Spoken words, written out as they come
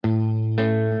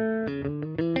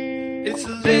It's a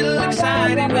little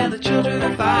exciting when the children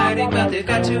are fighting, but they've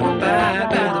got to abide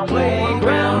by the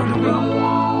playground rules.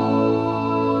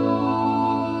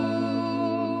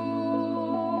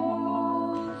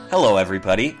 Hello,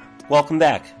 everybody. Welcome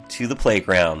back to the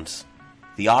playground.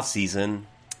 The off-season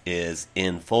is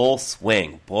in full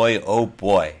swing. Boy, oh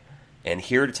boy. And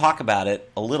here to talk about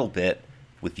it a little bit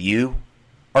with you,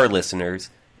 our listeners,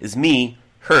 is me,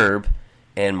 Herb,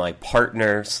 and my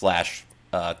partner slash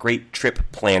great trip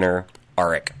planner,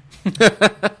 Arik.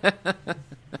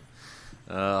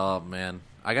 Oh man,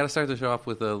 I got to start the show off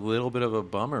with a little bit of a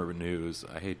bummer news.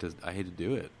 I hate to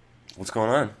do it. What's going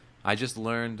on? I just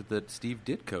learned that Steve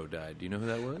Ditko died. Do you know who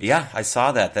that was? Yeah, I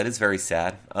saw that. That is very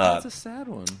sad. That's a sad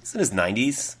one. He's in his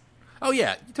 90s. Oh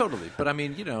yeah, totally. But I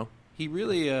mean, he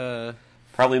really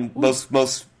Probably most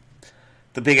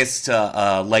the biggest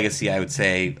legacy, I would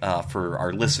say, for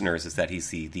our listeners is that he's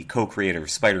the co-creator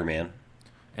of Spider-Man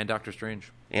and Doctor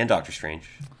Strange. and Doctor Strange.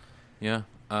 Yeah.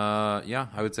 I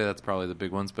would say that's probably the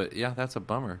big ones. But yeah, that's a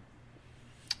bummer.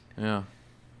 Yeah.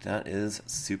 That is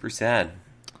super sad.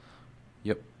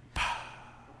 Yep.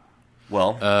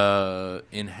 Well,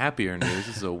 in happier news,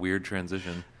 this is a weird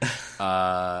transition.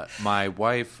 My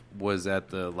wife was at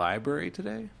the library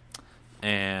today,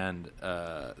 and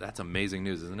that's amazing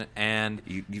news, isn't it? And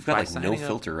you've got like no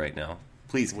filter right now.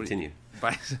 Please continue.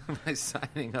 By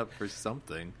signing up for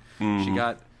something, Mm-hmm. she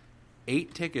got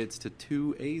 8 tickets to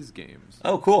 2 A's games.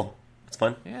 Oh, cool. That's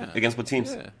fun. Yeah. Against what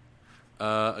teams? Yeah.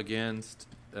 Against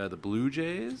the Blue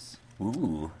Jays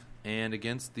Ooh. and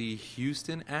against the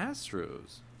Houston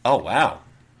Astros. Oh, wow.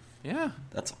 Yeah.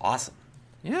 That's awesome.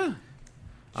 Yeah.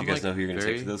 Do you guys know who you're going to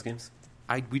take to those games?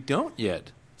 We don't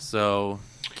yet. So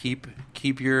keep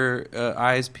your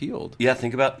eyes peeled. Yeah,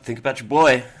 think about your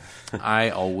boy.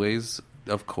 I always,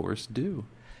 of course, do.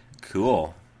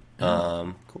 Cool.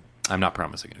 Yeah. Cool. I'm not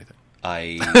promising anything.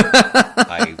 I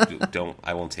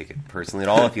won't take it personally at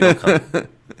all if you don't come.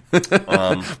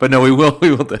 But no, we will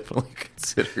definitely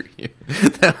consider you.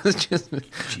 That was just.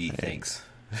 Gee, thanks.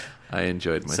 I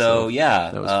enjoyed myself. So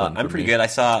yeah, that was fun I'm pretty good. I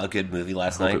saw a good movie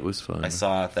last night. It was fun. I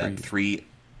saw that 3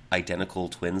 Identical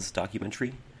Twins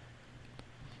documentary.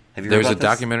 Have you There's heard a about this?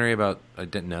 documentary about I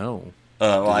didn't know.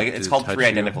 It's called touch 3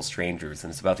 you? Identical Strangers, and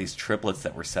it's about these triplets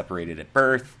that were separated at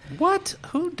birth. What?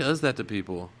 Who does that to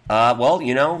people? Well,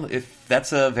 if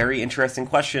that's a very interesting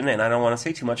question, and I don't want to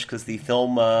say too much because the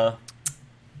film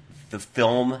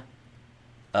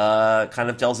kind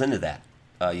of delves into that.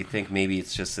 You think maybe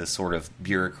it's just a sort of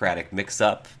bureaucratic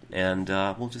mix-up, and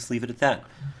we'll just leave it at that.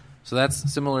 So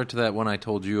that's similar to that one I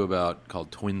told you about called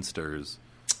Twinsters,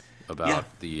 about Yeah.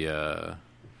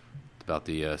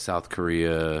 the South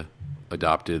Korea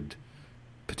adopted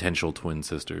potential twin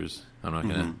sisters. I'm not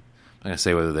gonna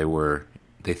say whether they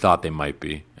thought they might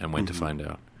be and went to find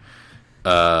out.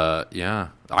 Yeah,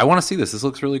 I want to see this. This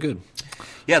looks really good.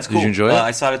 Yeah, it's cool. Did you enjoy it?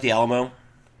 I saw it at the Alamo.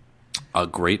 A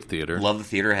great theater. Love the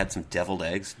theater. Had some deviled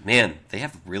eggs. Man, they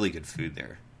have really good food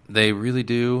there. They really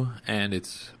do, and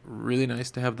it's really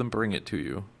nice to have them bring it to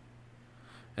you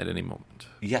at any moment.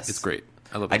 Yes. It's great.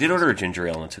 I love it. I did order a ginger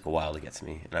ale, and it took a while to get to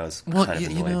me, and I was Well, kind of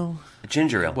you annoyed. know, A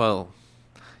ginger ale. well,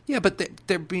 yeah, but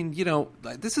they're being,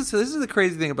 like, this is the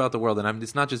crazy thing about the world, and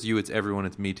it's not just you, it's everyone,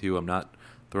 it's me too. I'm not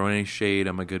throwing any shade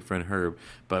on my good friend Herb,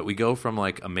 but we go from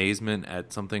like amazement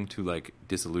at something to like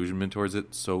disillusionment towards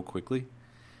it so quickly.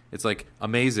 It's like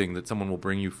amazing that someone will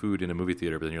bring you food in a movie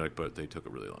theater, but then you're like, but they took a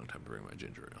really long time to bring my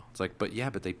ginger ale. It's like, but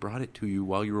they brought it to you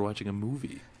while you were watching a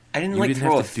movie. I didn't You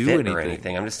throw a have to fit or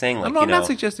anything. I'm just saying, like, I'm not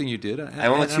suggesting you did. I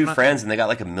went with 2 friends, and they got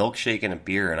like a milkshake and a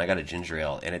beer, and I got a ginger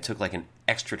ale, and it took like an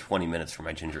extra 20 minutes for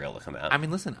my ginger ale to come out. I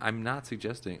mean, listen, I'm not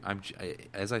suggesting.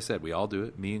 As I said, we all do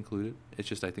it, me included. It's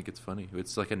just I think it's funny.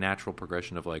 It's like a natural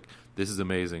progression of like, this is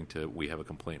amazing to we have a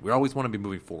complaint. We always want to be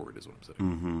moving forward, is what I'm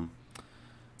saying.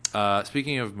 Mm-hmm.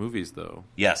 Speaking of movies, though.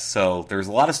 Yes, so there's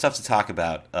a lot of stuff to talk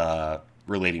about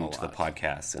relating to the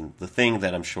podcast, and the thing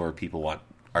that I'm sure people want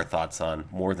our thoughts on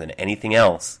more than anything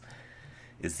else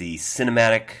is the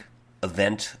cinematic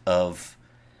event of,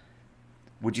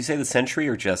 would you say the century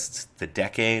or just the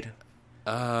decade?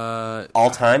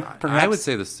 All time, perhaps? I would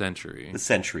say the century. The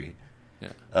century.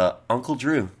 Yeah. Uncle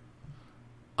Drew.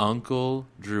 Uncle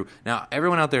Drew. Now,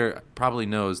 everyone out there probably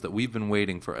knows that we've been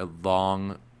waiting for a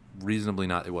long, reasonably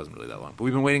not, it wasn't really that long, but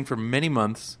we've been waiting for many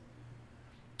months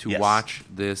to watch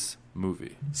this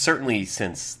movie. Certainly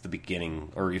since the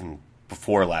beginning, or even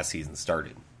before last season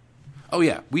started. Oh,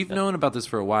 yeah. We've known about this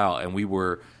for a while, and we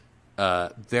were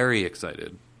very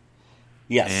excited.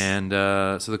 Yes. And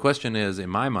so the question is, in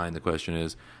my mind,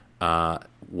 was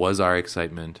our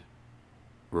excitement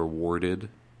rewarded?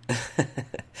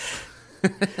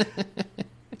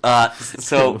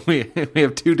 So we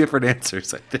have two different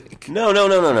answers, I think. no.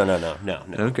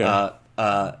 Okay.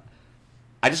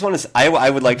 I just want to. I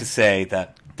would like to say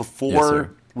that Yes, before sir.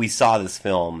 we saw this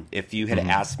film, if you had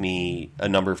asked me a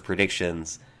number of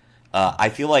predictions, I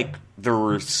feel like there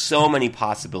were so many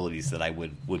possibilities that I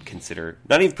would consider.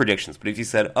 Not even predictions, but if you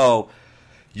said, "Oh,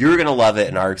 you're gonna love it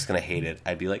and Arik's gonna hate it,"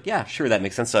 I'd be like, "Yeah, sure, that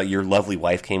makes sense." So your lovely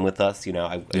wife came with us.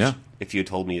 Yeah. If you had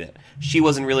told me that she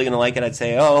wasn't really gonna like it, I'd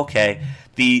say, "Oh, okay."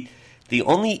 The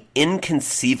only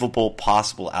inconceivable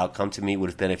possible outcome to me would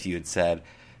have been if you had said.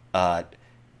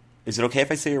 Is it okay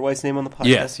if I say your wife's name on the podcast?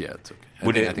 Yes, yeah, it's okay.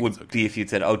 Would I it think it's would okay. be if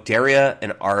you'd said, "Oh, Daria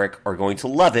and Arik are going to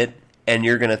love it, and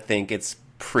you're going to think it's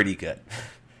pretty good."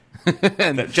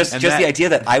 Just and the that- idea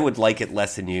that I would like it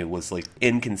less than you was like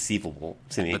inconceivable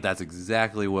to me. But that's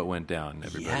exactly what went down,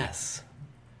 everybody. Yes,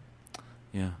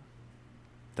 Yeah.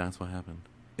 That's what happened.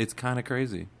 It's kind of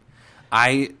crazy.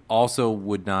 I also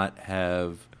would not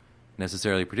have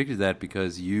necessarily predicted that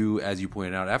because you, as you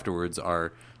pointed out afterwards,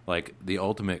 are like the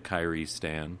ultimate Kyrie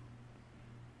stan.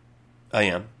 I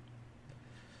am.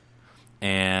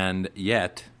 And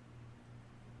yet.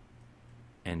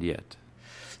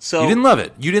 So You didn't love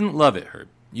it. You didn't love it, Herb.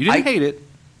 You didn't hate it.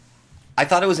 I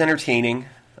thought it was entertaining.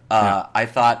 I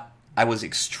thought I was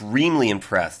extremely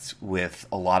impressed with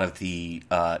a lot of the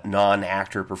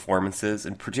non-actor performances.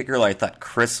 In particular, I thought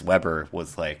Chris Webber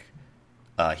was like,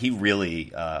 he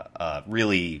really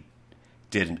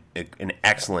did an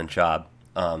excellent job.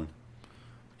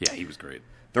 Yeah, he was great.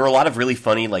 There were a lot of really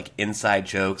funny, like, inside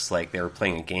jokes. Like, they were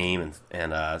playing a game,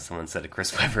 and someone said to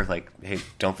Chris Webber, like, "Hey,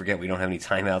 don't forget we don't have any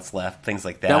timeouts left." Things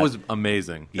like that. That was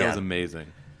amazing. That Yeah. was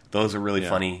amazing. Those are really Yeah.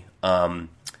 funny.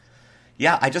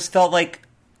 Yeah, I just felt like,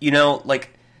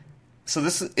 so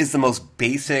this is the most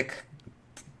basic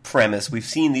premise. We've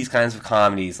seen these kinds of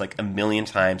comedies like a million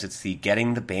times. It's the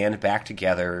getting the band back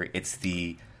together. It's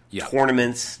the Yeah.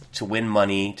 tournaments to win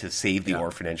money to save the Yeah.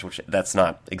 orphanage, which that's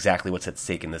not exactly what's at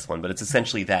stake in this one, but it's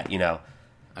essentially that,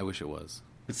 I wish it was.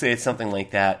 Let's say it's something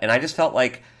like that. And I just felt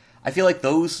like, I feel like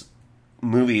those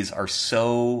movies are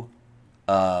so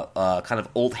kind of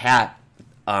old hat.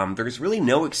 There's really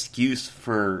no excuse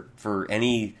for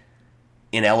any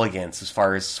inelegance as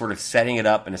far as sort of setting it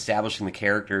up and establishing the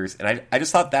characters. And I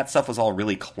just thought that stuff was all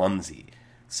really clumsy.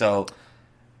 So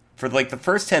for like the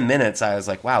first 10 minutes, I was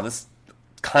like, wow, this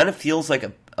kind of feels like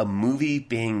a movie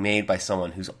being made by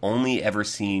someone who's only ever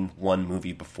seen one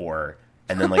movie before.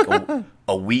 And then like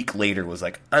a week later was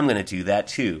like, I'm going to do that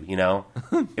too,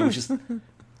 It was just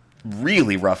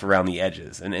really rough around the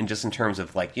edges. And just in terms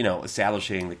of like,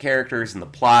 establishing the characters and the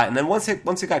plot. And then once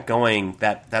it got going,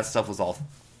 that stuff was all...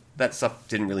 That stuff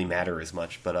didn't really matter as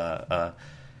much, but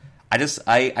I just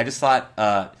thought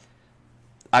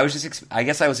I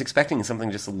guess I was expecting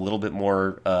something just a little bit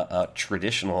more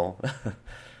traditional.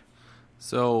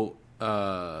 So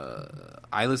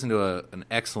I listened to an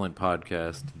excellent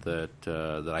podcast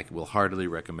that I will heartily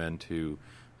recommend to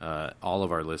all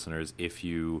of our listeners if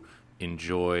you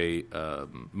enjoy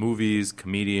movies,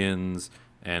 comedians,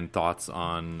 and thoughts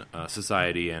on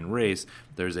society and race.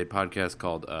 There's a podcast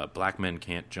called Black Men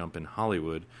Can't Jump in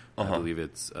Hollywood. I believe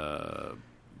it's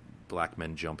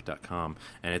blackmenjump.com.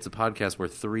 And it's a podcast where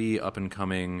three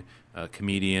up-and-coming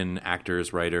comedian,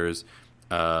 actors, writers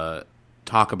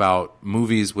talk about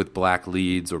movies with black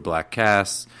leads or black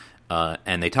casts,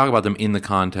 and they talk about them in the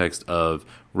context of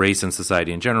race and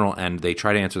society in general, and they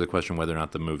try to answer the question whether or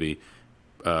not the movie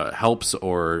helps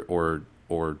or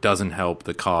doesn't help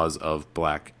the cause of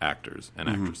black actors and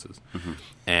actresses. Mm-hmm.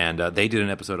 And they did an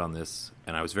episode on this,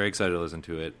 and I was very excited to listen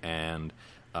to it. And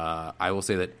I will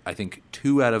say that I think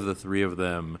 2 out of the 3 of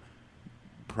them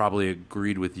probably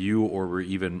agreed with you or were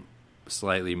even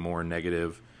slightly more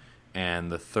negative,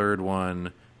 and the third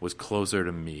one was closer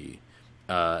to me.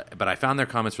 But I found their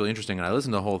comments really interesting, and I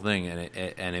listened to the whole thing, and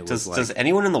it was like... Does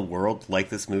anyone in the world like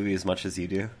this movie as much as you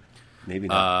do? Maybe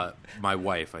not. My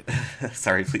wife, I think.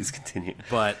 Sorry, please continue.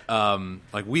 But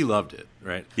like we loved it,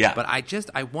 right? Yeah. But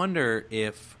I wonder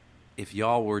if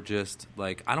y'all were just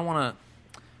like, I don't want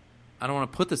to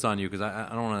put this on you because I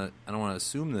don't want to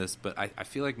assume this, but I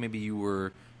feel like maybe you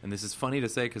were, and this is funny to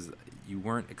say because you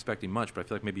weren't expecting much, but I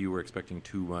feel like maybe you were expecting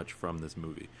too much from this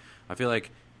movie. I feel like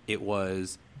it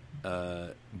was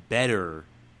better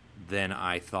than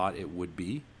I thought it would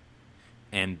be.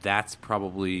 And that's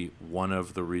probably one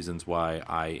of the reasons why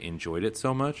I enjoyed it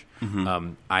so much.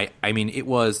 Mm-hmm. I mean, it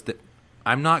was that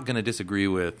I'm not going to disagree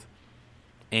with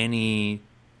any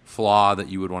flaw that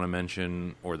you would want to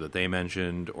mention or that they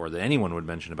mentioned or that anyone would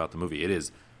mention about the movie. It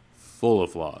is full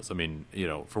of flaws. I mean,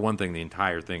 for one thing, the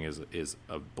entire thing is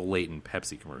a blatant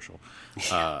Pepsi commercial.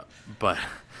 But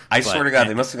I swear to God,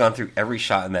 they must have gone through every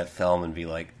shot in that film and be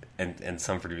like, and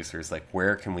some producers like,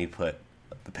 where can we put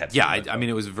the Pepsi? Yeah, I mean,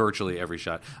 it was virtually every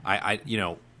shot.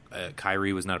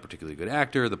 Kyrie was not a particularly good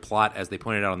actor. The plot, as they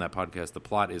pointed out on that podcast, the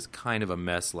plot is kind of a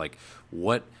mess. Like,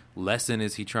 what lesson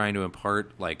is he trying to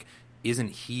impart? Like, isn't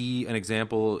he an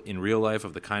example in real life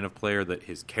of the kind of player that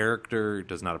his character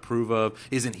does not approve of?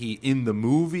 Isn't he in the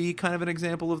movie kind of an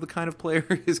example of the kind of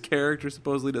player his character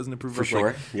supposedly doesn't approve of? For sure,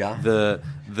 like, yeah.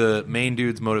 The main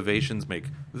dude's motivations make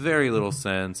very little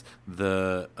sense.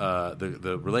 The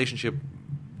relationship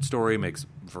story makes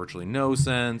virtually no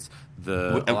sense.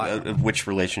 Which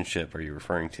relationship are you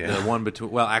referring to? The one between,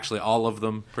 well, actually, all of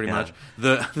them, pretty Yeah. much.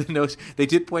 The notes they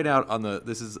did point out on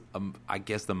this is, I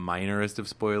guess, the minorest of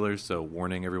spoilers. So,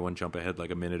 warning everyone, jump ahead like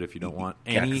a minute if you don't want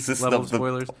any 'cause this- level of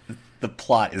spoilers. The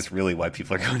plot is really why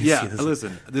people are going to see Yeah, this.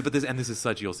 listen, but this is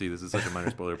such, you'll see, this is such a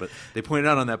minor spoiler. But they pointed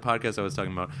out on that podcast I was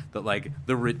talking about that, like,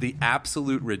 the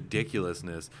absolute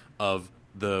ridiculousness of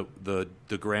the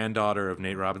granddaughter of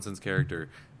Nate Robinson's character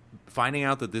finding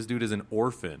out that this dude is an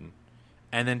orphan,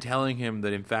 and then telling him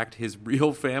that, in fact, his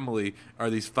real family are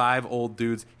these 5 old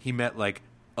dudes he met, like,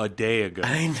 a day ago.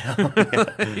 I know.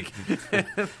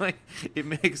 Like, it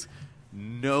makes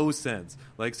no sense.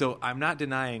 Like, so I'm not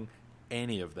denying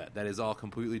any of that. That is all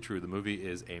completely true. The movie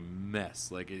is a mess.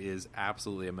 Like, it is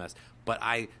absolutely a mess. But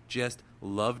I just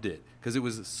loved it because it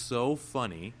was so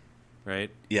funny.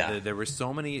 Right? Yeah. There were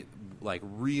so many, like,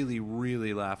 really,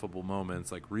 really laughable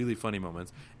moments, like, really funny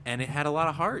moments, and it had a lot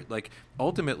of heart. Like,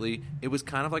 ultimately, it was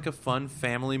kind of like a fun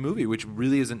family movie, which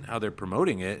really isn't how they're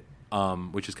promoting it,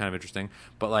 which is kind of interesting.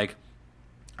 But, like,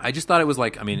 I just thought it was,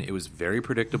 like, I mean, it was very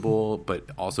predictable, but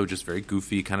also just very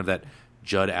goofy, kind of that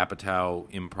Judd Apatow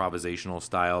improvisational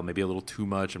style, maybe a little too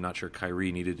much. I'm not sure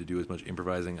Kyrie needed to do as much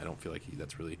improvising. I don't feel like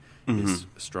that's really his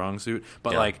strong suit.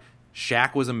 But, like,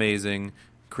 Shaq was amazing.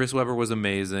 Chris Webber was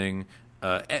amazing.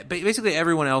 Basically,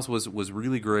 everyone else was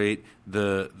really great.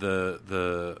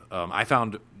 I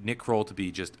found Nick Kroll to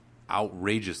be just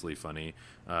outrageously funny.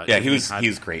 He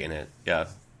was great in it. Yeah,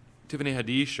 Tiffany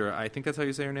Haddish, or I think that's how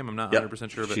you say her name. I'm not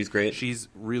 100% sure, but she's great. She's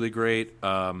really great.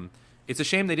 It's a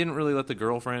shame they didn't really let the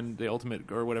girlfriend, the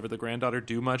ultimate, or whatever, the granddaughter,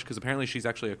 do much, because apparently she's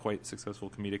actually a quite successful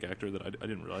comedic actor that I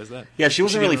didn't realize that. Yeah, she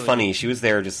wasn't really didn't funny. She was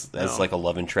there just as like a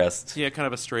love interest. Yeah, kind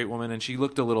of a straight woman, and she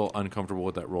looked a little uncomfortable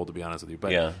with that role, to be honest with you.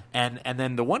 But yeah. And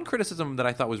then the one criticism that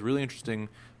I thought was really interesting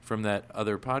from that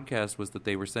other podcast was that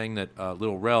they were saying that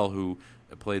Lil Rel, who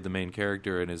played the main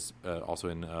character and is also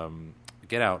in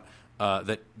Get Out,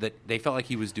 that they felt like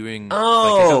he was doing...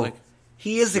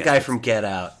 He is the guy from Get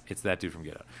Out. It's that dude from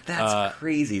Get Out. That's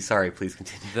crazy. Sorry, please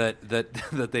continue.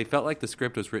 That they felt like the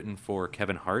script was written for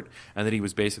Kevin Hart, and that he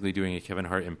was basically doing a Kevin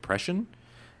Hart impression.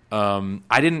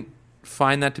 I didn't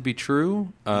find that to be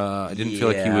true. I didn't feel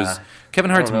like he was...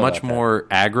 Kevin Hart's much more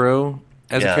aggro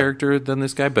as a character than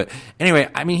this guy. But anyway,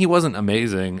 I mean, he wasn't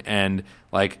amazing, and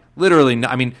like literally,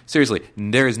 I mean, seriously,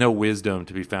 there is no wisdom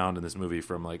to be found in this movie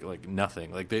from like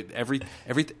nothing. Like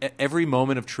every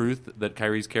moment of truth that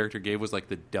Kyrie's character gave was like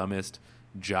the dumbest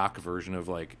jock version of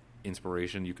like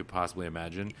inspiration you could possibly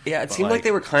imagine. Yeah, it seemed like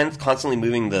they were constantly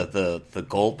moving the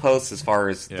goalposts as far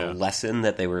as the lesson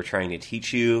that they were trying to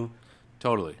teach you.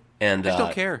 Totally. And I just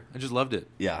don't care. I just loved it.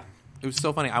 Yeah. It was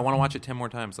so funny. I want to watch it 10 more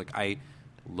times. Like, I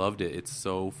loved it. It's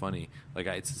so funny. Like,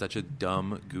 it's such a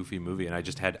dumb, goofy movie, and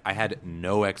I had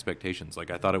no expectations. Like,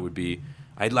 I thought it would be...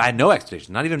 I had no expectations.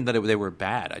 Not even that they were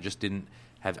bad. I just didn't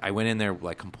have... I went in there,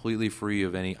 like, completely free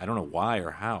of any... I don't know why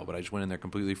or how, but I just went in there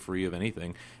completely free of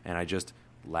anything, and I just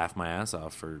laughed my ass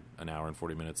off for an hour and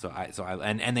 40 minutes.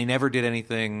 And they never did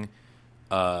anything...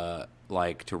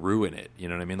 like to ruin it, you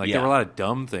know what I mean? Like there were a lot of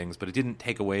dumb things, but it didn't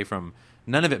take away from.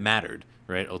 None of it mattered,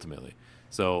 right? Ultimately,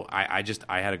 so I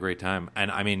had a great time, and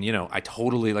I mean, you know, I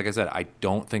totally, like I said, I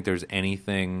don't think there's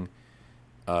anything.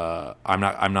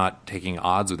 I'm not taking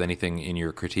odds with anything in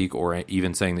your critique, or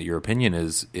even saying that your opinion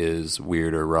is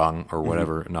weird or wrong or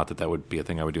whatever. Not that would be a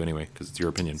thing I would do anyway, because it's your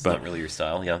opinion. It's but not really your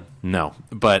style, yeah. No,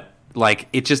 but like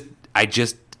it just, I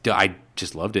just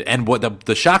loved it. And what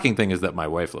the shocking thing is that my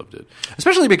wife loved it,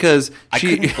 especially because I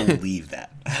couldn't believe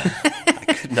that.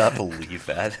 I could not believe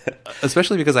that.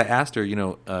 Especially because I asked her, you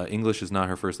know, English is not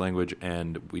her first language,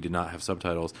 and we did not have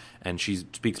subtitles, and she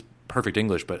speaks perfect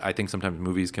English, but I think sometimes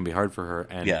movies can be hard for her,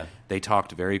 and they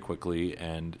talked very quickly,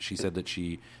 and she said that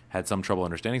she had some trouble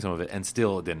understanding some of it, and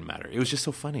still it didn't matter. It was just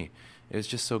so funny. It was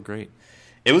just so great.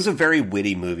 It was a very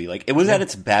witty movie. Like, it was at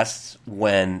its best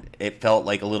when it felt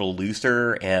like a little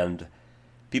looser and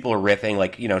people are riffing.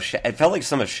 Like, you know, it felt like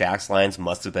some of Shaq's lines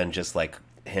must have been just like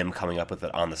him coming up with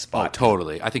it on the Oh, spot.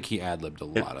 totally. I think he ad-libbed a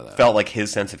lot of that. Felt like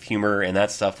his sense of humor and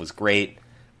that stuff was great.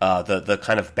 The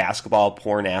kind of basketball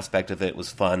porn aspect of it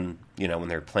was fun. You know, when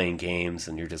they're playing games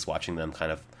and you're just watching them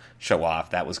kind of show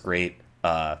off. That was great.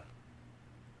 Yeah,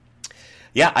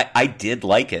 I did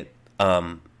like it.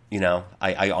 You know,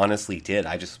 I honestly did.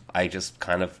 I just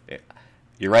kind of.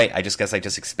 You're right. I guess I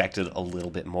just expected a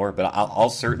little bit more, but I'll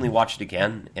certainly watch it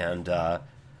again. And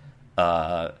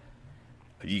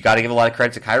you got to give a lot of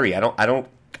credit to Kyrie.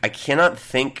 I cannot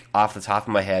think off the top of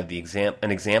my head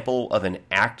an example of an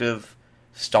active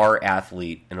star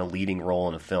athlete in a leading role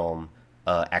in a film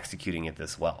executing it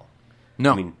this well.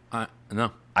 No, I mean,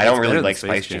 no. I don't It's really better like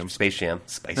than Space Jam.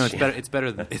 No, it's better.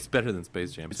 It's better than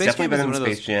Space Jam. It's definitely better than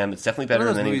Space Jam. It's definitely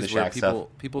better than any of the Shaq stuff.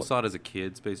 People saw it as a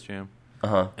kid, Space Jam.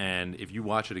 Uh-huh. And if you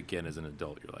watch it again as an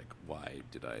adult, you're like, why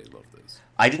did I love this?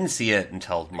 I didn't see it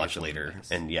until much it's a later, mess.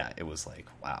 and yeah, it was like,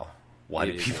 wow, why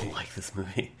do It is people a like this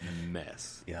movie?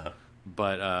 Mess. Yeah,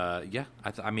 But yeah,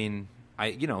 I mean,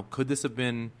 could this have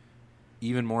been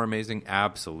even more amazing?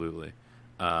 Absolutely.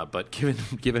 But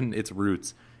given its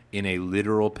roots in a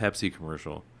literal Pepsi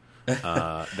commercial,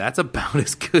 that's about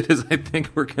as good as I think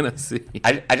we're gonna see.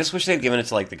 I just wish they'd given it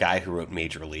to like the guy who wrote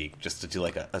Major League, just to do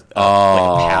like a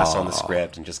pass on the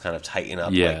script and just kind of tighten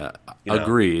up. Yeah, like, you know.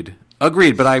 Agreed.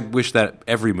 But I wish that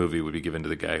every movie would be given to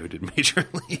the guy who did Major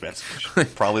League. That's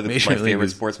probably my Major League favorite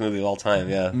is- sports movie of all time.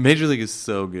 Yeah, Major League is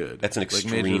so good. that's an Like, Major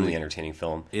extremely League entertaining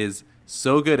film. is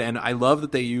so good, and I love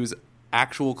that they use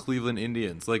actual Cleveland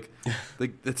Indians. Like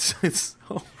it's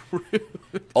so rude.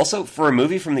 Also, for a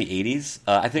movie from the 80s,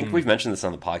 I think we've mentioned this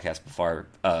on the podcast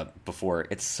before.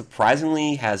 It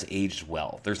surprisingly has aged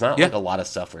well. There's not like a lot of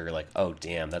stuff where you're like, oh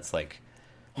damn, that's like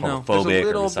No, homophobic there's a or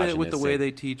little bit with the way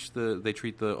misogynistic. they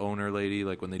treat the owner lady,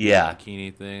 like when they do Yeah. the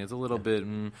bikini thing. It's a little bit,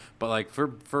 but like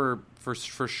for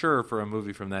sure, for a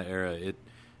movie from that era, it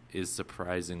is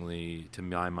surprisingly, to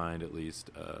my mind at least,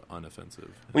 unoffensive.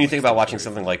 When you think about watching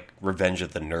something like Revenge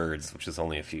of the Nerds, which is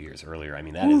only a few years earlier, I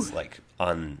mean that is like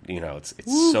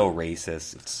it's so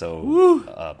racist, it's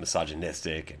so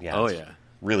misogynistic, and Oh, it's yeah.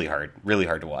 really hard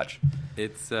to watch.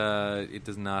 It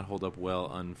does not hold up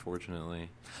well, unfortunately.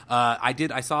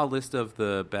 I saw a list of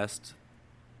the best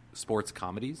sports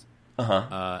comedies,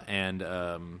 and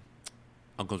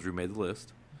Uncle Drew made the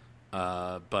list.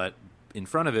 But in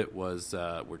front of it were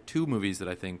two movies that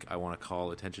I think I want to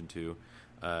call attention to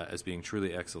as being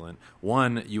truly excellent.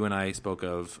 One you and I spoke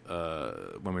of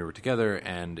when we were together,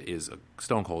 and is a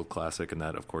stone cold classic, and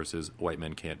that of course is White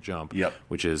Men Can't Jump. Yep.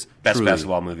 Which is Best truly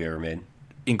basketball movie ever made.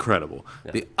 incredible.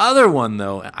 The other one,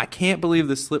 though, I can't believe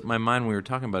this slipped my mind when we were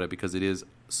talking about it because it is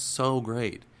so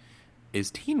great,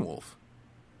 is Teen Wolf.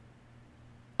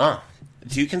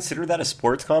 Do you consider that a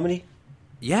sports comedy?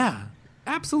 Yeah,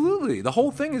 absolutely. The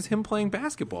whole thing is him playing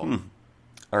basketball.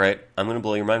 All right, I'm going to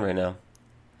blow your mind right now.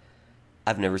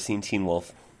 I've never seen Teen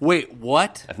Wolf. Wait,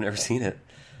 what? I've never seen it.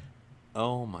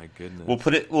 Oh my goodness.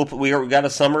 We got a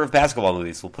summer of basketball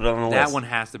movies. We'll put it on the list. That one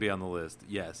has to be on the list.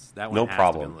 Yes, that one No has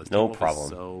problem. to be on the list. No Teen Wolf is problem.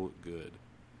 so good.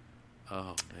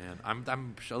 Oh man,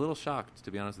 I'm a little shocked,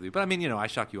 to be honest with you. But I mean, I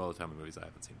shock you all the time with movies I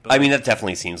haven't seen. But I mean, that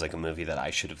definitely seems like a movie that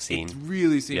I should have seen. it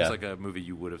really seems Yeah. like a movie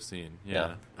you would have seen. Yeah. Yeah.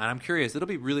 And I'm curious. It'll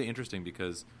be really interesting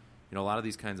because, a lot of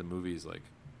these kinds of movies, like,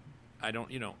 I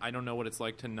don't know what it's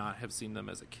like to not have seen them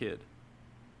as a kid.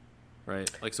 Right?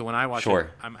 Like, so when I watch Sure. it,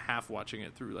 I'm half watching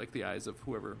it through, like, the eyes of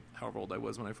however old I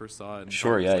was when I first saw it. And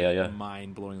Sure, it's, yeah.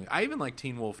 mind-blowing. I even like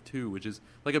Teen Wolf 2, which is,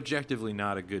 like, objectively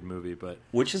not a good movie, but...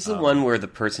 Which is the one where the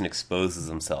person exposes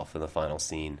himself in the final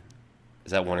scene?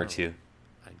 Is that one or two?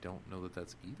 I don't know that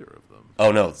that's either of them.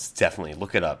 Oh, no, it's definitely.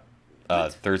 Look it up.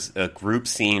 There's a group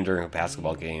scene during a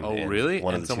basketball game. Oh, in really?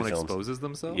 One And of the two someone films. exposes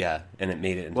themselves? Yeah, and it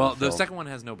made it into Well, the the film. second one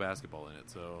has no basketball in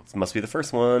it, so... It must be the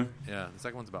first one. Yeah, the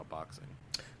second one's about boxing.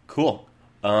 Cool.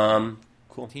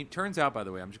 Cool. Turns out, by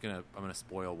the way, I'm gonna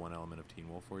spoil one element of Teen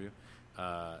Wolf for you.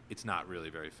 It's not really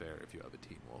very fair if you have a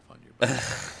Teen Wolf on your back.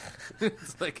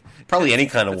 It's like Probably any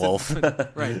kind of that's wolf.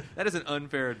 right? That is an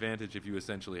unfair advantage if you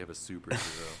essentially have a superhero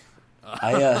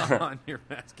on your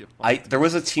basketball. There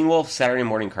was a Teen Wolf Saturday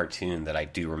morning cartoon that I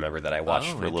do remember that I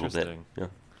watched Oh, for a little bit. interesting. Yeah.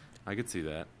 I could see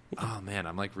that. Oh man,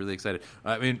 I'm like really excited.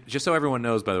 I mean, just so everyone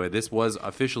knows, by the way, this was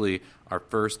officially our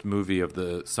first movie of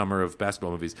the summer of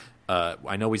basketball movies.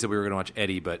 I know we said we were going to watch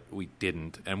Eddie, but we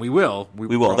didn't, and we will.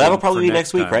 We will. That'll probably for be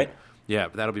next week, time. right? Yeah,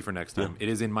 but that'll be for next time. It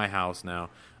is in my house now,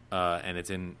 and it's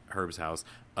in Herb's house.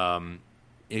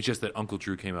 It's just that Uncle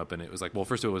Drew came up, and it was like, well,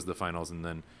 first it was the finals, and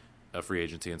then a free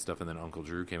agency and stuff, and then Uncle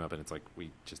Drew came up, and it's like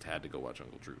we just had to go watch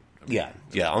Uncle Drew. I mean,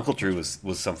 Yeah. Uncle Drew was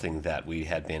something that we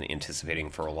had been anticipating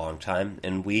for a long time,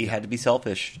 and we had to be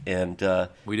selfish, and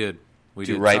we did. We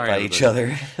do did. right Sorry, by each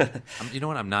everybody. other. You know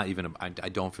what? I'm not even. I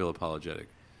don't feel apologetic.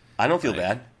 I don't feel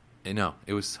Like, bad. No,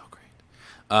 it was so great,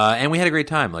 and we had a great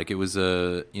time. Like it was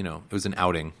it was an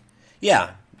outing.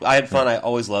 Yeah, I had fun. I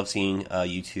always love seeing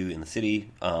you two in the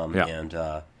city. Yeah. And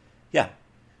yeah,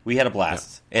 we had a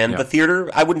blast. Yeah. And Yeah. the theater,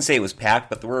 I wouldn't say it was packed,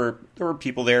 but there were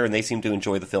people there, and they seemed to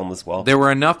enjoy the film as well. There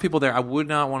were enough people there. I would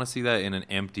not want to see that in an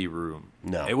empty room.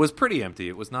 No. It was pretty empty.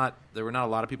 It was not. There were not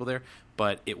a lot of people there,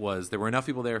 but there were enough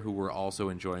people there who were also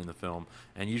enjoying the film.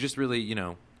 And you just really,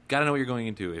 got to know what you're going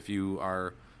into. If you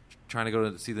are trying to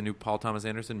go to see the new Paul Thomas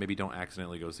Anderson, maybe don't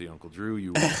accidentally go see Uncle Drew.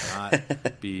 You will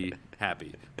not be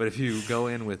happy. But if you go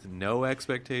in with no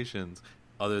expectations,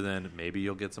 other than maybe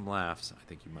you'll get some laughs, I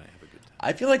think you might have a good time.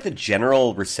 I feel like the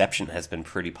general reception has been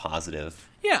pretty positive.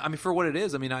 Yeah, I mean, for what it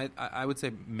is, I mean, I would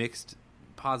say mixed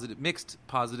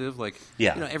positive. Like,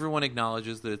 Yeah. everyone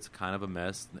acknowledges that it's kind of a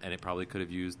mess, and it probably could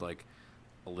have used like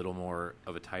a little more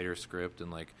of a tighter script,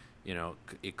 and like,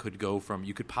 it could go from,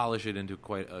 you could polish it into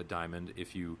quite a diamond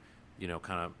if you,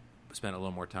 kind of spent a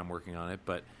little more time working on it.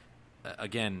 But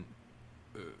again,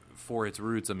 for its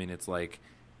roots, I mean, it's like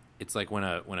when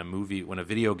a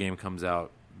video game comes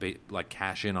out, like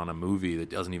cash in on a movie that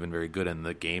doesn't even very good, and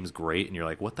the game's great, and you're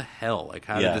like, what the hell? Like,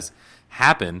 how did this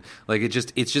happen? Like,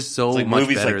 it's just so It's like much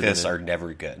movies better like this than are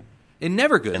never good. it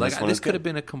never good. And Like, this one this is could good. have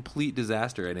been a complete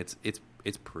disaster, and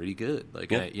it's pretty good. Like,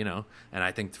 Yeah. and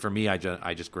I think for me, I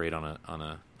just grade on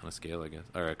a scale, I guess,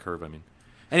 or a curve. I mean,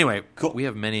 anyway, Cool. We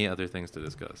have many other things to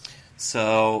discuss.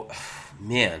 So,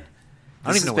 man, I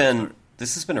don't even know where to start.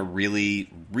 this has been a really,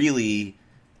 really.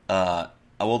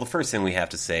 Well, the first thing we have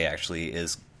to say actually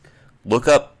is look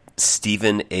up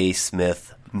Stephen A.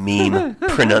 Smith meme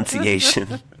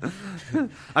pronunciation.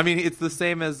 I mean, it's the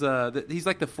same as he's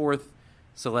like the fourth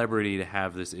celebrity to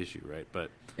have this issue, right? But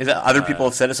Is that other people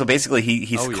have said it? So basically,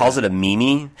 he Oh, calls yeah. it a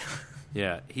meme.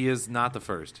 yeah, he is not the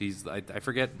first. He's I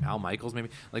forget, Al Michaels maybe.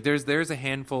 Like there's a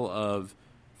handful of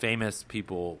famous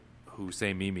people who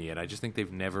say Mimi, and I just think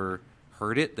they've never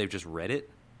heard it. They've just read it.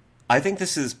 I think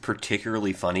this is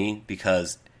particularly funny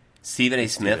because Stephen A.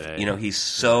 Smith, A. he's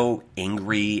so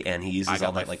angry and he I uses all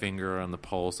got my that like. finger on the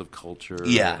pulse of culture.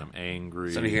 Yeah. And I'm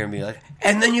angry. So you hear me like,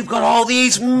 and then you've got all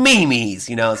these memes.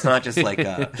 It's not just like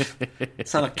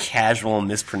it's not a casual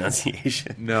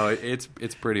mispronunciation. No, it's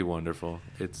pretty wonderful.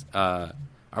 It's by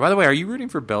the way, are you rooting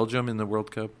for Belgium in the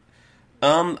World Cup?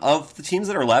 Of the teams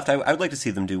that are left, I would like to see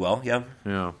them do well. Yeah,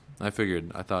 Yeah, I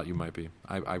figured. I thought you might be.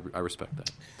 I respect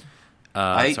that.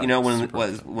 when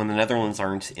Sorry. when the Netherlands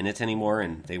aren't in it anymore,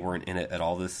 and they weren't in it at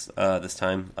all this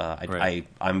time, Right.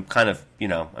 I'm kind of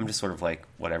I'm just sort of like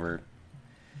whatever.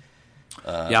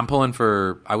 Yeah, I'm pulling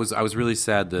for. I was really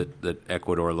sad that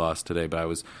Ecuador lost today,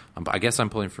 but I guess I'm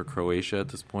pulling for Croatia at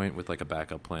this point with like a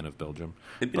backup plan of Belgium.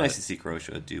 It'd be But nice to see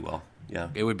Croatia do well. Yeah,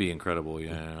 It would be incredible.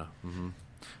 Yeah. Mm-hmm.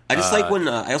 I just like when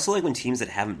I also like when teams that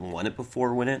haven't won it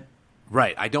before win it.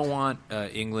 Right. I don't want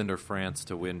England or France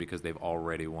to win because they've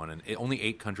already won, and only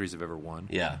 8 countries have ever won.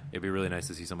 Yeah. It'd be really nice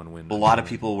to see someone win. A lot of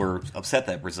people were upset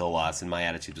that Brazil lost, and my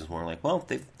attitude was more like, well,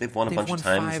 they've won a They've bunch won of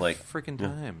times. 5 Like freaking yeah.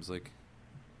 times. Like,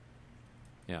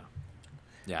 yeah.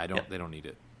 They don't need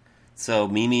it. So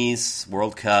Mimi's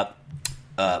World Cup.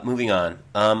 Moving on.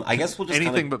 I guess we'll just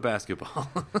Anything but basketball.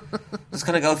 just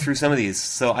kind of go through some of these.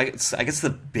 So I guess the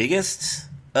biggest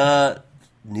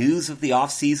news of the off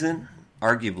season,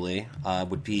 arguably,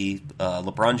 would be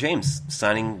LeBron James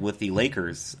signing with the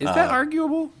Lakers. Is that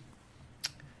arguable?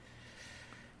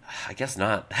 I guess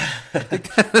not. I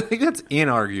think that's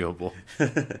inarguable. I'm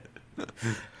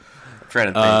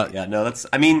trying to think. Yeah, no, that's.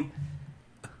 I mean,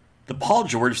 the Paul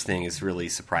George thing is really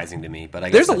surprising to me. But I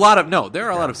guess There are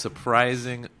a lot of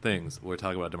surprising things. We're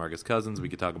talking about DeMarcus Cousins. We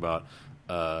could talk about.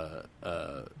 There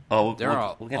we'll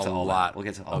a get to all lot that. We'll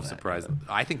get to all of that. surprising.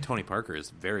 I think Tony Parker is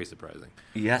very surprising.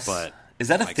 Yes, but is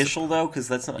that like, official though? Because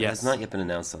that's not. Yes. It's not yet been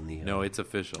announced on the. No, it's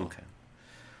official. Okay.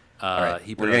 All right.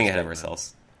 He put We're out getting a ahead of statement.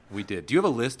 ourselves. We did. Do you have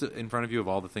a list in front of you of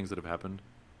all the things that have happened?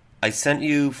 I sent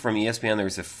you from ESPN. There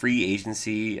was a free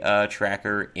agency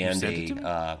tracker and sent it to me?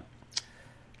 a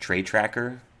trade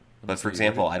tracker. But see for it.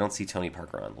 example, I don't see Tony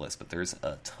Parker on the list, but there's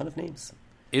a ton of names.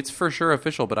 It's for sure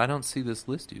official, but I don't see this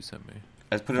list you sent me.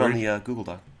 I put it on the Google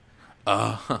Doc.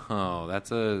 Oh,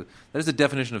 that is a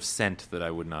definition of sent that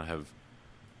I would not have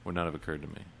occurred to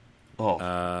me. Oh,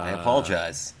 I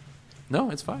apologize. No,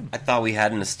 it's fine. I thought we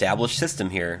had an established system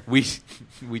here. We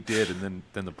did, and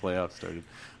then the playoffs started.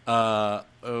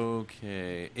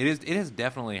 Okay, it has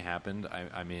definitely happened.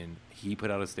 I mean, he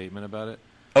put out a statement about it,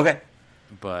 Okay.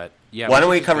 but yeah. Why don't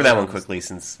we should cover go that down one this- quickly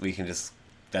since we can just.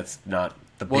 That's not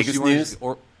the Well, do biggest you wanna news. just-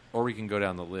 or or we can go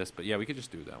down the list. But yeah, we could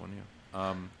just do that one.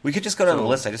 Yeah. We could just go down the So-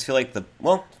 list. I just feel like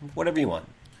whatever you want.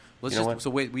 Let's You know just. what? So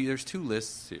wait, there's two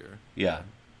lists here. Yeah.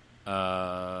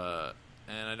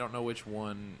 And I don't know which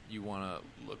one you want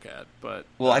to look at, but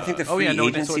Well, I think the free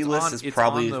agency list is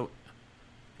probably-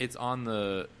 it's on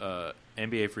the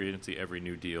NBA free agency every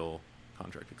new deal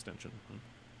contract extension.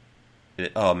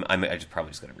 I just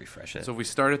probably just got to refresh it. So if we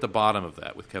start at the bottom of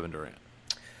that with Kevin Durant,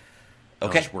 okay.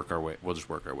 we'll just work our way. Why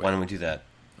don't we do that?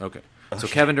 Okay. So Okay.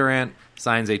 Kevin Durant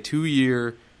signs a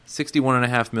 2-year,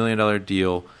 $61.5 million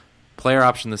deal, player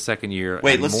option the second year.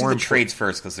 Wait, and let's do more the trades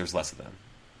first because there's less of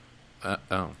them.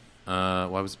 Well,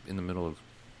 I was in the middle of.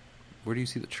 Where do you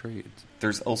see the trades?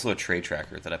 There's also a trade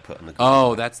tracker that I put on the.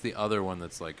 Oh, that's the other one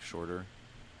that's like shorter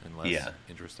and less Yeah.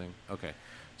 interesting. Okay.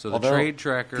 So the Although, trade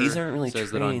tracker these aren't really says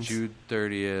that on trades. June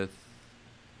 30th.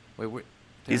 Wait, there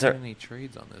These aren't are- any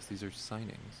trades on this. These are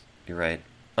signings. You're right.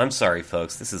 I'm sorry,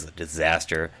 folks. This is a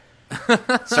disaster.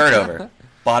 Start over.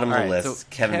 Bottom of All the right, list. so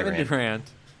Kevin Durant.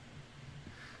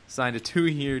 signed a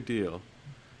 2-year deal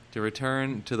to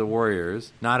return to the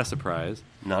Warriors. Not a surprise.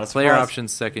 Not a Player surprise. option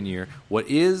second year. What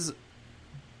is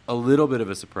a little bit of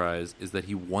a surprise is that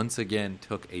he once again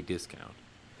took a discount,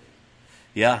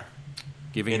 Yeah.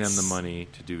 giving them It's- the money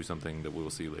to do something that we'll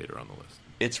see later on the list.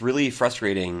 It's really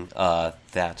frustrating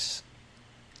that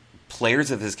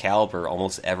players of his caliber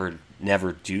almost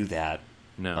never do that.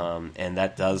 No. And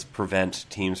that does prevent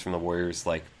teams from the Warriors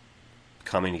like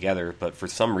coming together. But for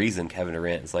some reason, Kevin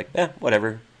Durant is like,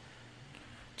 whatever.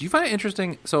 Do you find it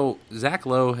interesting? So Zach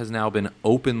Lowe has now been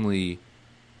openly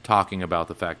talking about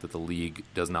the fact that the league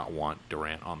does not want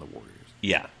Durant on the Warriors.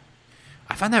 Yeah.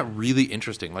 I find that really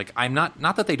interesting. Like, I'm not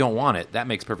that they don't want it. That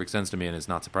makes perfect sense to me and is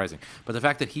not surprising. But the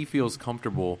fact that he feels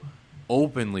comfortable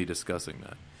openly discussing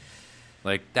that,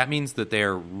 like, that means that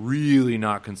they're really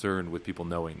not concerned with people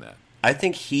knowing that. I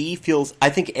think he feels. I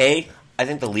think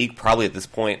the league probably at this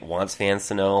point wants fans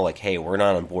to know, like, hey, we're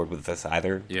not on board with this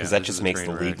either, because that this just is a makes the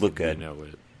train league wreck. look good. We know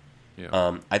it.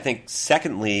 Yeah. I think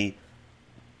secondly,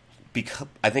 because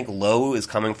I think Lowe is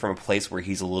coming from a place where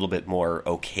he's a little bit more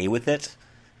okay with it.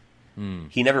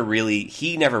 He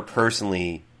never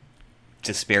personally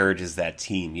disparages that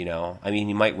team. You know, I mean,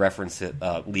 he might reference it,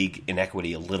 league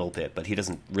inequity a little bit, but he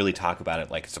doesn't really talk about it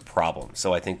like it's a problem.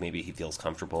 So I think maybe he feels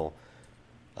comfortable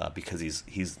because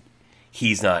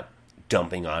he's not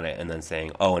dumping on it and then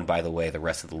saying, "Oh, and by the way, the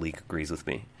rest of the league agrees with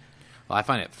me." Well, I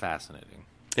find it fascinating.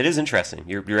 It is interesting.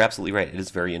 You're absolutely right. It is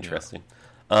very interesting.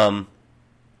 I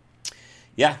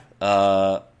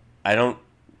don't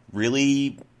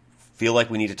really feel like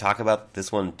we need to talk about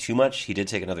this one too much. He did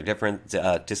take another different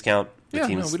discount. The Yeah,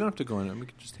 team's, no, we don't have to go in. We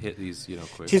can just hit these,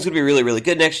 quick. team's going to be really, really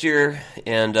good next year,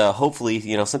 and hopefully,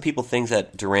 some people think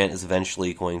that Durant is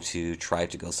eventually going to try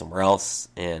to go somewhere else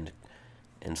and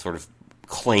sort of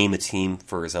claim a team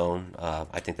for his own.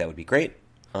 I think that would be great.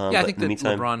 Yeah, I but think in that the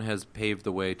meantime, LeBron has paved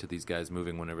the way to these guys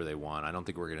moving whenever they want. I don't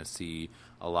think we're going to see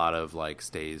a lot of like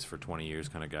stays for 20 years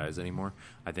kind of guys anymore.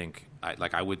 I think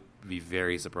I would be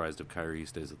very surprised if Kyrie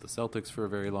stays at the Celtics for a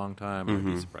very long time. I'd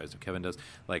be surprised if Kevin does.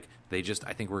 Like I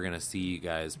think we're going to see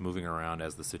guys moving around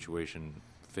as the situation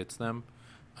fits them.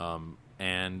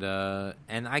 And I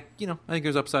think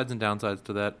there's upsides and downsides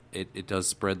to that. It does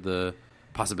spread the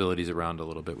possibilities around a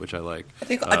little bit, which I like. I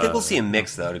think we'll see a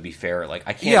mix, though. To be fair, like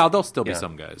I can't. Yeah, there'll still be yeah.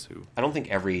 some guys who I don't think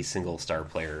every single star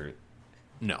player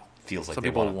no feels like some they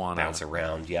people want to want bounce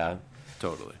around. Yeah,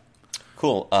 totally.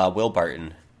 cool. Will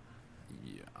Barton,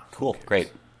 Yeah, cool,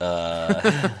 great.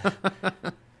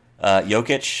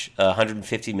 Jokic,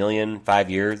 150 million, 5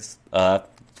 years, well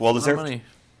deserved. money.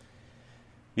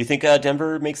 You think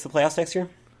Denver makes the playoffs next year?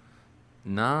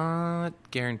 Not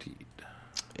guaranteed.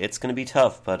 It's going to be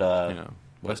tough, but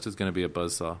West is going to be a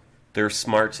buzzsaw. they're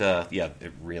smart. Yeah,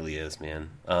 it really is, man.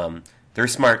 They're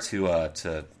smart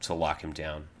to lock him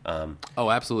down. Oh,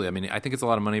 absolutely. I mean, I think it's a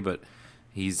lot of money, but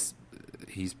he's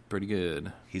pretty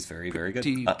good. He's very, very good.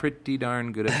 Pretty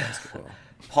darn good at basketball.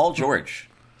 Paul George,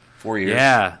 4 years.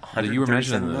 Yeah, you were 137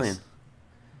 mentioning million. this.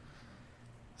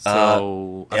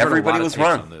 So I've heard a everybody lot of was takes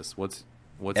wrong. on this. What's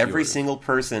Every yours? single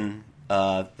person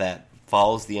that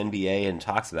follows the NBA and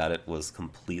talks about it was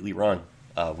completely wrong.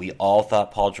 We all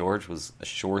thought Paul George was a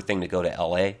sure thing to go to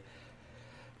LA.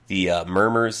 The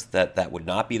murmurs that would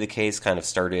not be the case kind of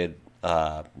started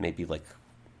maybe like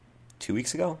 2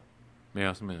 weeks ago.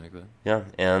 Yeah, something like that. Yeah,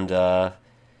 and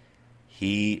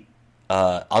he,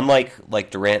 unlike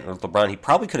like Durant or LeBron, he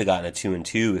probably could have gotten a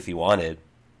 2-2 if he wanted.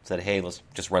 Said, hey, let's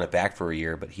just run it back for a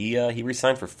year. But he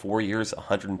re-signed for 4 years,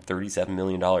 $137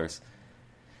 million.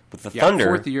 With the Thunder,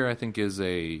 fourth year I think is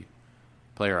a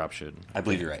player option. I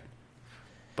believe you're right.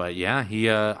 But yeah,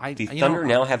 The Thunder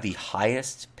now have the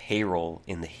highest payroll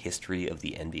in the history of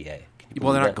the NBA. Can you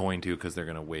Well, they're believe not going to because they're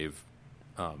going to waive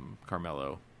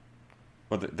Carmelo.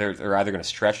 Well, they're either going to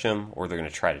stretch him or they're going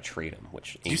to try to trade him.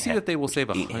 Which Do you see that they will save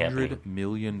ain't happening. $100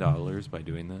 million by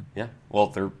doing that? Yeah. Well,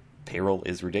 their payroll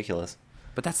is ridiculous.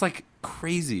 But that's like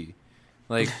crazy.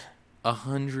 Like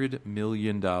 $100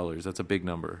 million. That's a big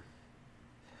number.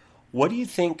 What do you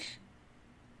think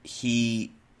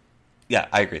he? Yeah,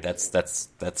 I agree. That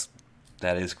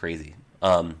is crazy.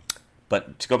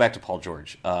 But to go back to Paul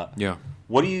George, Yeah.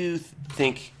 what do you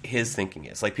think his thinking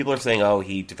is? Like, people are saying, oh,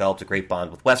 he developed a great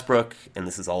bond with Westbrook, and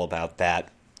this is all about that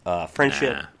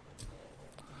friendship. Nah.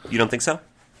 You don't think so?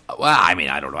 Well, I mean,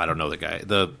 I don't know. I don't know the guy.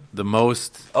 The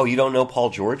most Oh, you don't know Paul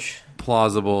George?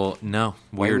 plausible. No,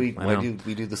 weird. Why do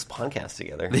we do this podcast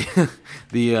together?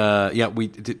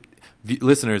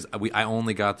 Listeners, I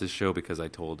only got this show because I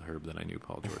told Herb that I knew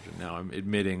Paul George, and now I'm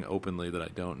admitting openly that I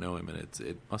don't know him, and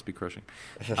it must be crushing.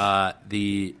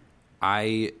 The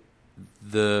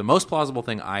most plausible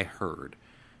thing I heard,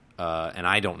 and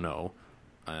I don't know,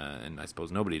 and I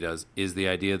suppose nobody does, is the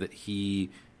idea that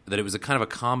it was a kind of a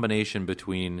combination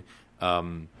between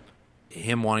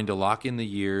him wanting to lock in the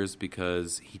years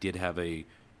because he did have a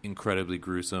incredibly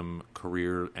gruesome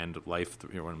career and life,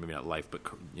 maybe not life, but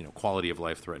quality of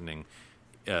life threatening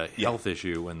health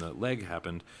issue when the leg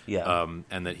happened. Yeah.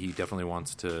 And that he definitely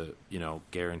wants to,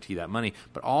 guarantee that money,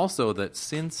 but also that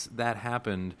since that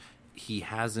happened, he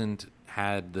hasn't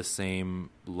had the same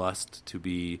lust to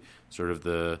be sort of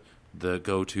the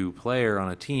go-to player on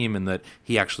a team, and that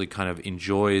he actually kind of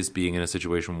enjoys being in a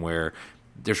situation where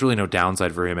there's really no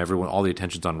downside for him. All the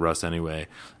attention's on Russ anyway,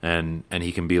 and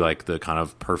he can be like the kind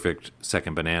of perfect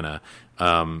second banana,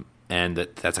 and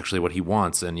that's actually what he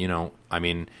wants. And I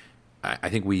mean, I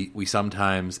think we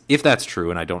sometimes, if that's true,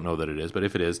 and I don't know that it is, but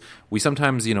if it is, we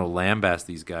sometimes lambast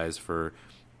these guys for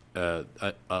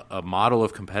a model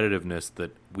of competitiveness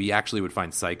that we actually would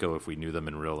find psycho if we knew them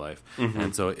in real life. Mm-hmm.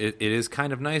 And so it is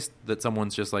kind of nice that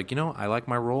someone's just like, I like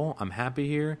my role, I'm happy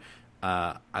here.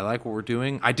 I like what we're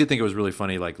doing. I did think it was really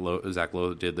funny, like Zach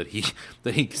Lowe did, that he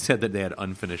said that they had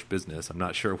unfinished business. I'm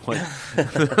not sure what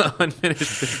the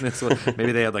unfinished business was.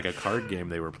 Maybe they had like a card game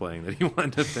they were playing that he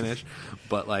wanted to finish.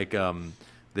 But like,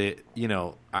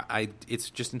 it's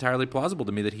just entirely plausible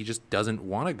to me that he just doesn't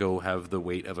want to go have the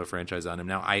weight of a franchise on him.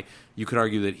 Now, you could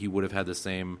argue that he would have had the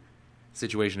same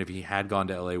situation if he had gone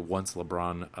to LA once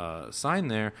LeBron signed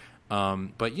there.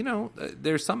 But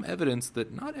there's some evidence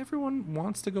that not everyone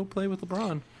wants to go play with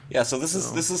LeBron. Yeah, so this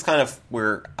is kind of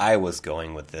where I was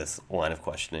going with this line of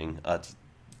questioning.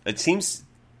 It seems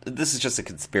this is just a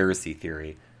conspiracy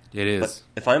theory. It is. But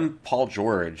if I'm Paul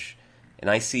George and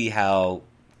I see how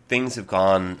things have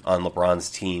gone on LeBron's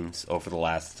teams over the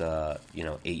last 8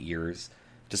 years,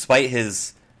 despite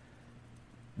his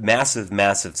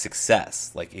massive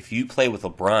success, like if you play with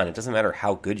LeBron, it doesn't matter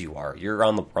how good you are, you're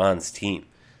on LeBron's team.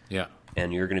 Yeah.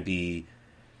 And you're going to be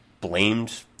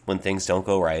blamed when things don't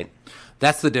go right.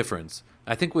 That's the difference.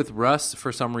 I think with Russ,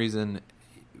 for some reason,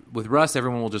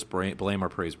 everyone will just blame or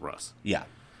praise Russ. Yeah.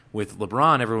 With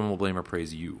LeBron, everyone will blame or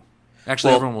praise you.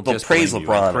 Actually, everyone will just praise blame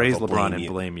LeBron, you. Praise LeBron and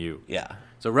blame you. Yeah.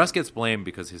 So Russ gets blamed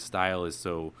because his style is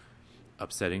so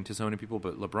upsetting to so many people,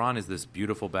 but LeBron is this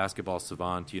beautiful basketball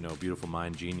savant, beautiful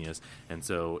mind genius. And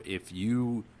so if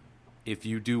you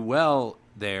do well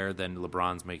there, then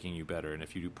LeBron's making you better. And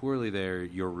if you do poorly there,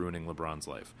 you're ruining LeBron's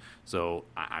life. So,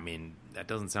 I mean, that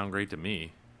doesn't sound great to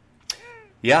me.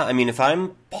 Yeah, I mean, if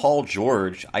I'm Paul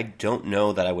George, I don't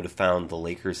know that I would have found the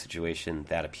Lakers situation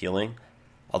that appealing.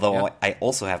 Although I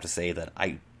also have to say that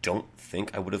I don't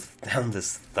think I would have found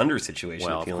this Thunder situation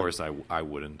appealing. Well, of course I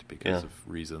wouldn't because of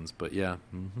reasons, but yeah.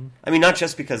 Mm-hmm. I mean, not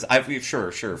just because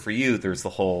sure. For you, there's the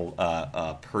whole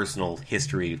personal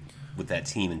history with that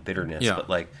team and bitterness, but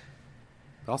like,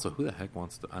 also, who the heck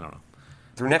wants to? I don't know.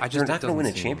 They're not going to win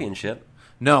a championship.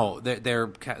 No, they're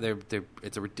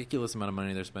it's a ridiculous amount of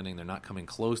money they're spending. They're not coming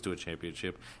close to a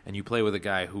championship, and you play with a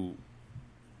guy who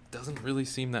doesn't really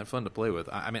seem that fun to play with.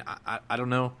 I mean, I don't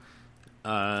know.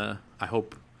 I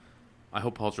hope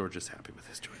Paul George is happy with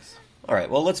his choice. All right,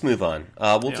 well, let's move on.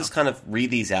 We'll just kind of read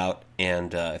these out,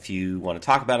 and if you want to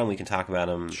talk about them, we can talk about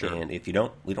them. Sure. And if you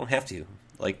don't, we don't have to.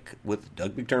 Like with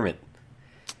Doug McDermott.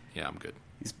 Yeah, I'm good.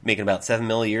 He's making about $7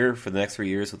 million a year for the next 3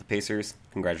 years with the Pacers.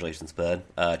 Congratulations, bud.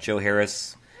 Joe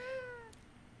Harris,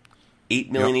 $8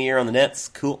 million a year on the Nets.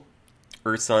 Cool.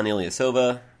 Ersan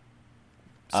Ilyasova.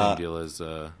 Same deal as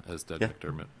Doug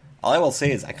McDermott. All I will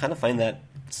say is I kind of find that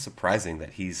surprising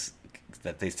that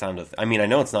they signed I mean, I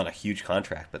know it's not a huge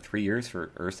contract, but 3 years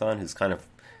for Ersan, who's kind of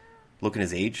looking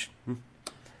his age.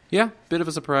 Yeah, bit of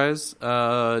a surprise.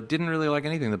 Didn't really like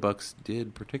anything the Bucks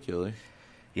did particularly.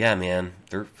 Yeah, man,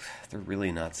 they're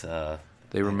really not.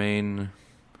 They remain.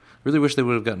 Really wish they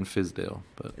would have gotten Fizdale,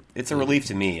 but It's a relief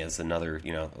to me as another,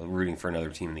 rooting for another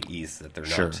team in the East that they're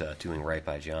Sure. not doing right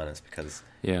by Giannis because,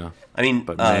 yeah. I mean,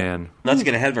 But man. not to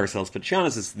get ahead of ourselves, but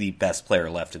Giannis is the best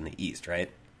player left in the East, right?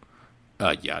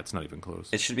 Yeah, it's not even close.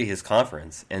 It should be his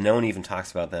conference, and no one even talks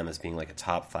about them as being like a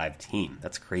top 5 team.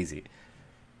 That's crazy.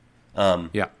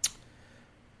 Yeah.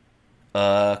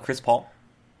 Chris Paul,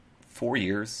 4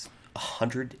 years,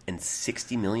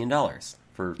 $160 million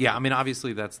for Yeah, I mean,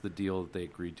 obviously that's the deal that they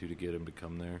agreed to get him to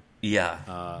come there.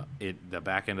 yeah. The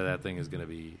back end of that thing is going to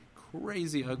be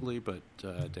crazy ugly, but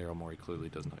Daryl Morey clearly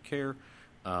does not care.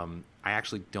 I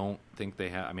actually don't think they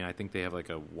have. I mean, I think they have like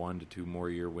a 1 to 2 more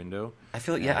year window. I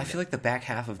feel like the back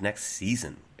half of next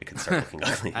season it could start looking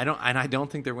ugly. I don't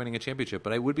think they're winning a championship,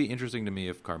 but it would be interesting to me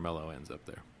if Carmelo ends up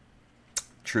there.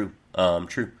 True.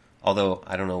 True. Although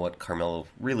I don't know what Carmelo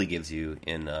really gives you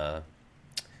in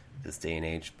this day and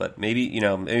age, but maybe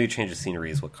maybe change of scenery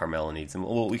is what Carmelo needs, and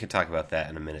we can talk about that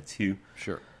in a minute too.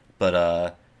 Sure.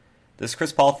 But this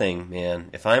Chris Paul thing, man,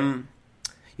 if I'm,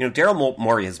 Daryl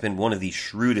Morey has been one of the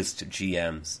shrewdest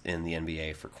GMs in the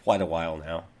NBA for quite a while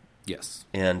now, Yes.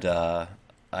 and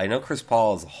I know Chris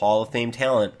Paul is a Hall of Fame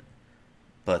talent,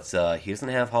 but he doesn't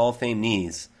have Hall of Fame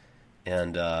knees,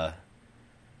 and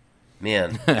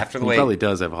man, after the He way probably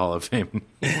does have Hall of Fame.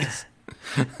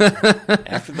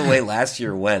 after the way last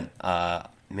year went,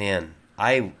 man,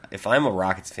 if I'm a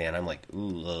Rockets fan, I'm like,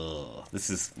 ooh,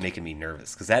 this is making me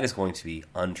nervous because that is going to be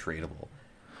untradeable.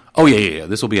 Oh yeah.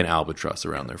 This will be an albatross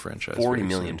around their franchise. $40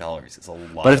 million is a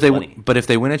lot But if of money. but if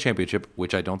they win a championship,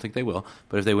 which I don't think they will,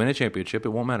 but if they win a championship, it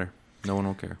won't matter. No one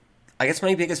will care. I guess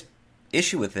my biggest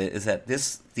issue with it is that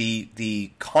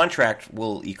the contract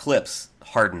will eclipse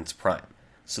Harden's prime.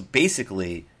 So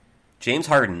basically, James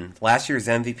Harden, last year's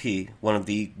MVP, one of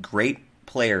the great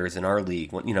players in our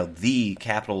league, the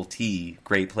capital T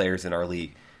great players in our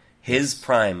league, his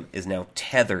prime is now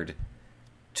tethered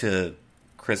to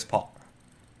Chris Paul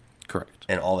Correct.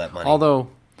 and all that money. Although,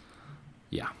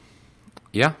 yeah,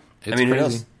 it's I mean, who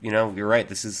crazy. knows? You're right.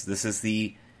 This is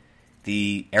the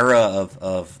era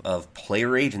of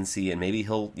player agency, and maybe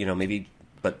he'll,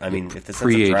 But I mean, if this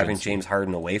ends up driving James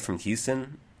Harden away from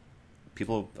Houston,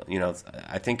 people,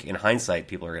 I think in hindsight,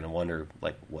 people are going to wonder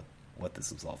like what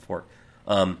this was all for.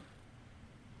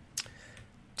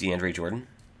 DeAndre Jordan,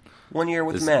 1 year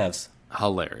with the Mavs.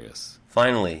 Hilarious.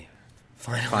 Finally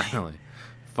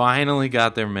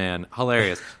got their man.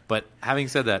 Hilarious. But having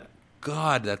said that,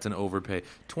 God, that's an overpay.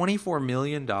 $24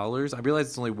 million. I realize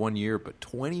it's only 1 year, but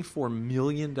 $24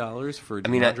 million for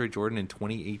DeAndre Jordan in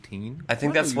 2018. I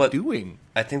think what that's are you doing.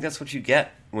 I think that's what you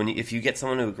get if you get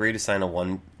someone to agree to sign a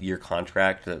 1 year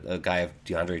contract. A guy of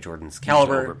DeAndre Jordan's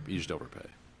caliber, You just overpay.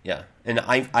 Yeah, and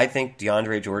I think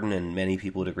DeAndre Jordan, and many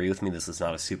people would agree with me, this is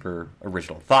not a super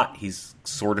original thought. He's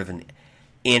sort of an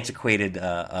antiquated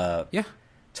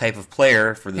type of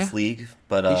player for this league,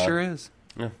 but he sure is.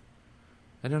 Yeah.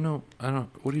 I don't know.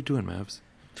 What are you doing, Mavs?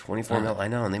 24 mil. I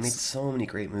know, and they made so many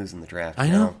great moves in the draft. I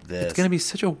know. It's going to be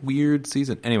such a weird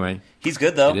season. Anyway, he's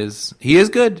good though. It is. He is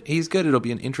good. He's good. It'll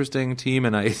be an interesting team,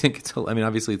 and I think it's. I mean,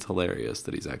 obviously, it's hilarious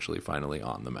that he's actually finally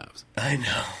on the Mavs. I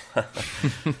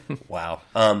know. Wow.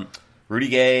 Rudy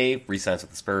Gay re-signs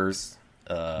with the Spurs.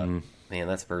 Man,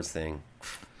 that Spurs thing.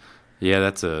 Yeah,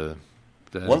 that's a.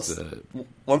 Once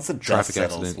the dust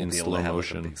settles, we'll in be able slow to have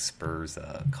motion. like a big Spurs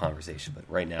conversation. But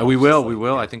right now, We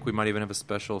will. I think we might even have a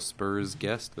special Spurs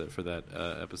guest for that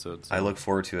episode. So. I look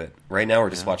forward to it. Right now,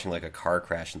 we're just watching like a car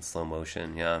crash in slow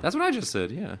motion. Yeah, that's what I just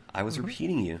said. Yeah, I was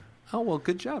repeating you. Oh well,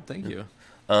 good job. Thank you.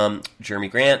 Jeremy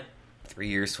Grant, 3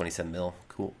 years, $27 million.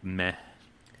 Cool. Meh.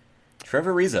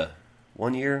 Trevor Ariza,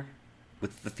 1 year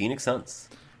with the Phoenix Suns.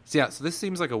 So this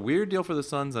seems like a weird deal for the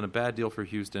Suns and a bad deal for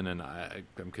Houston, and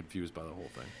I'm confused by the whole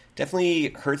thing. Definitely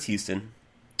hurts Houston.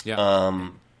 Yeah.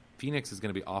 Phoenix is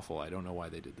going to be awful. I don't know why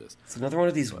they did this. It's another one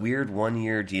of these weird 1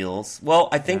 year deals. Well,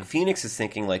 I think Phoenix is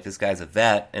thinking like this guy's a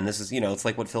vet, and this is it's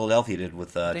like what Philadelphia did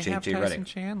with They J.J. have Tyson Redick.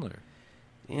 Chandler.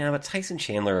 Yeah, but Tyson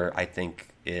Chandler, I think,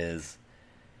 is.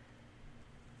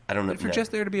 I don't know. If you're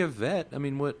just there to be a vet, I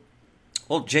mean, what?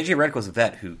 Well, J.J. Redick was a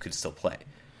vet who could still play.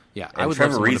 Yeah, And I would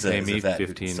Trevor love someone Ariza to pay is a me vet who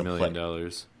can $15 still million.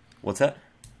 play. What's that?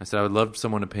 I said I would love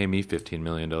someone to pay me $15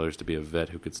 million to be a vet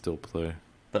who could still play.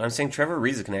 But I'm saying Trevor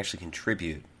Ariza can actually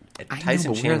contribute. I know,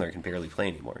 Tyson but Chandler can barely play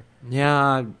anymore.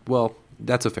 Yeah, well,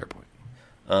 that's a fair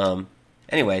point.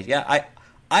 Anyway, yeah,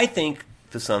 I think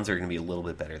the Suns are going to be a little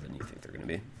bit better than you think they're going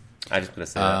to be. I just going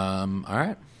to say that. All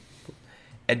right.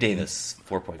 Ed Davis,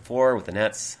 4.4 with the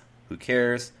Nets. Who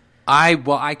cares?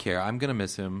 I care. I'm gonna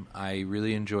miss him. I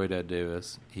really enjoyed Ed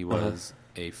Davis. He was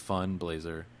a fun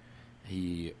Blazer.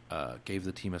 He gave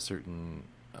the team a certain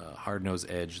hard-nosed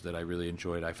edge that I really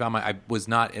enjoyed. I was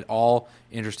not at all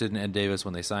interested in Ed Davis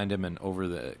when they signed him, and over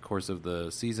the course of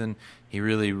the season, he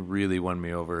really, really won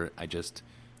me over. I just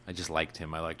liked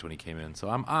him. I liked when he came in, so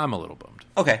I'm a little bummed.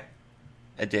 Okay.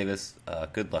 Ed Davis,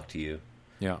 good luck to you.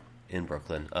 Yeah. In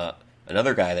Brooklyn.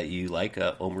 Another guy that you like,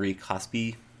 Omri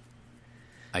Caspi.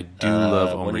 I do love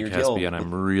Omri one-year deal Caspi, and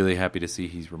I'm really happy to see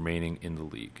he's remaining in the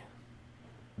league.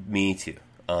 Me too.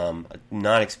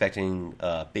 Not expecting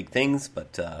big things,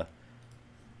 but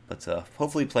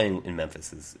hopefully playing in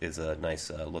Memphis is a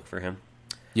nice look for him.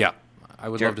 Yeah, I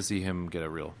would love to see him get a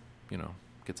real,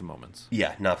 get some moments.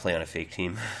 Yeah, not play on a fake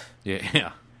team.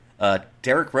 Yeah.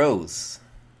 Derrick Rose,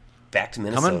 back to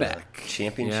Minnesota. Coming back.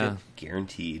 Championship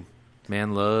guaranteed.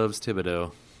 Man loves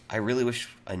Thibodeau. I really wish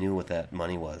I knew what that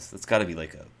money was. That's got to be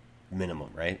like a minimum,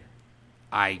 right?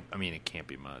 I mean, it can't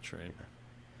be much, right?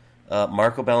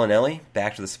 Marco Bellinelli,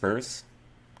 back to the Spurs.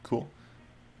 Cool.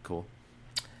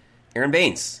 Aaron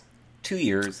Baines, 2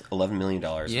 years, $11 million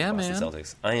for Yeah, Boston man.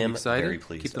 Celtics. I am excited? very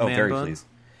pleased. Keep the man very bun? pleased.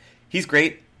 He's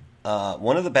great.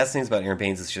 One of the best things about Aaron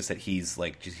Baines is just that he's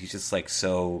just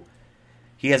so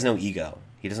he has no ego.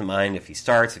 He doesn't mind if he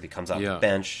starts, if he comes off the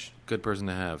bench. Good person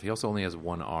to have. He also only has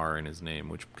one R in his name,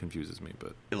 which confuses me,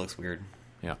 but It looks weird.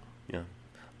 yeah.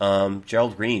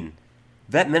 Gerald Green,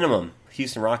 vet minimum,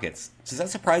 Houston Rockets. Does that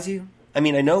surprise you? I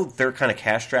mean, I know they're kind of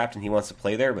cash strapped and he wants to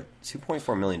play there, but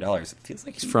 $2.4 million, it feels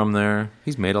like He's from there.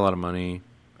 He's made a lot of money.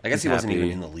 I guess He's he wasn't happy.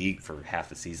 even in the league for half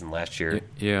the season last year.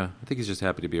 Yeah, I think he's just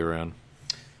happy to be around.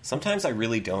 Sometimes I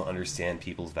really don't understand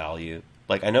people's value.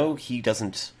 Like, I know he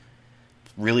doesn't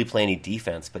really play any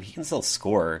defense, but he can still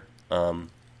score.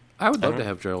 I would love to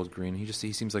have Gerald Green. He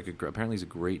seems like apparently he's a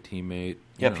great teammate.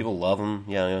 Yeah, people love him.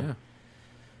 Yeah.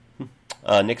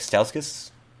 Nick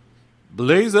Stauskas,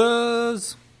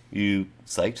 Blazers. you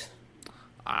psyched?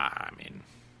 I mean,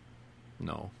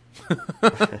 no.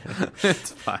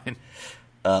 It's fine.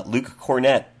 Luke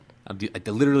Cornett. I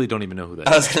literally don't even know who that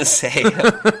I is. was going to say,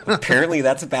 apparently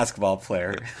that's a basketball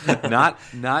player.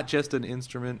 Not just an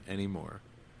instrument anymore.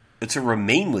 To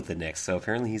remain with the Knicks, so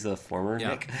apparently he's a former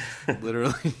Knick.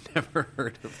 Literally never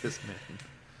heard of this man.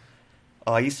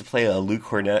 Oh, I used to play Luke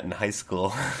Cornett in high school.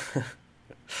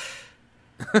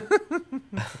 Fred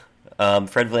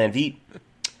VanVleet,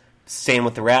 staying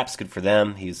with the Raps, good for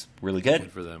them. He's really good.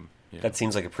 Good for them. Yeah. That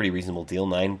seems like a pretty reasonable deal.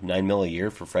 $9 million a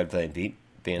year for Fred VanVleet.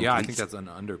 Yeah, I think that's an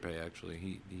underpay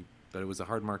actually. But it was a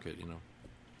hard market,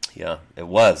 Yeah, it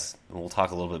was. And we'll talk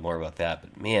a little bit more about that.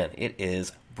 But man, it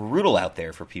is brutal out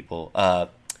there for people.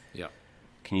 Yeah.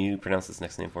 Can you pronounce this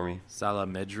next name for me? Salah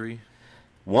Medri.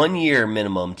 1 year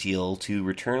minimum deal to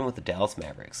return with the Dallas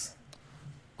Mavericks.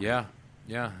 Yeah.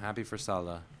 Happy for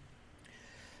Salah.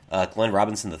 Glenn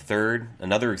Robinson III,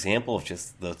 another example of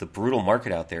just the brutal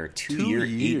market out there. 2 year,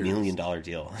 $8 million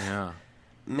deal. Yeah.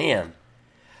 Man,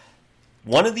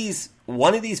 one of these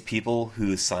people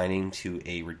who is signing to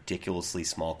a ridiculously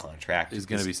small contract Is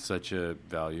going to be such a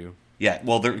value. Yeah,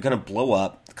 well, they're going to blow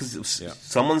up because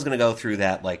someone's going to go through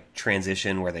that like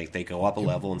transition where they go up a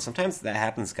level, and sometimes that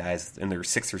happens, guys, in their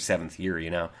 6th or 7th year.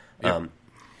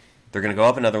 They're going to go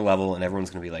up another level, and everyone's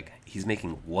going to be like, "He's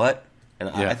making what?" And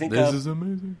I think this is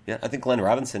amazing. Yeah, I think Glenn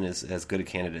Robinson is as good a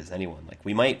candidate as anyone. Like,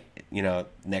 we might,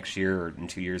 next year or in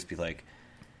 2 years, be like,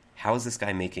 "How is this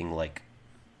guy making like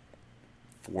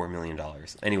 $4 million?"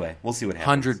 Anyway, we'll see what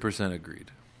happens. 100%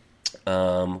 agreed.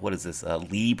 What is this?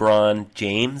 LeBron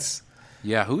James.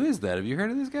 Yeah, who is that? Have you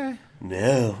heard of this guy?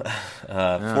 No.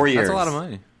 4 years. That's a lot of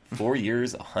money. 4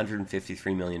 years,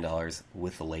 $153 million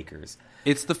with the Lakers.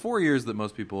 It's the 4 years that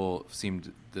most people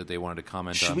seemed that they wanted to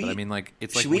comment on. But I mean,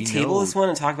 it's like should we table this one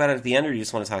and talk about it at the end, or do you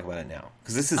just want to talk about it now?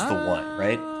 Because this is the one,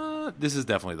 right? This is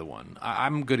definitely the one.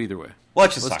 I'm good either way. Well,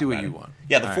 let's talk do what about you it. want.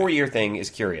 Yeah, the All 4 right. year thing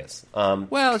is curious.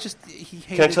 Well, it's just he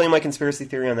hated. Can I tell you my conspiracy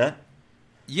theory on that?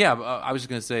 Yeah, I was just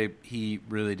going to say he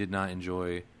really did not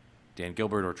enjoy Dan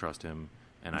Gilbert or trust him,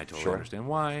 and I totally understand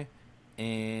why. And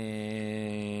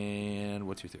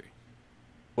what's your theory?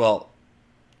 Well,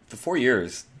 the 4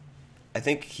 years, I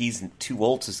think he's too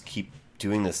old to keep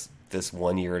doing this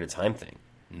 1 year at a time thing.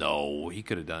 No, he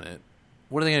could have done it.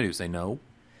 What are they going to do? Say no?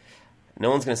 No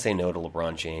one's going to say no to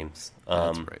LeBron James.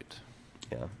 That's right.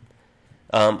 Yeah.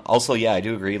 Also, yeah, I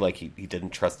do agree. Like he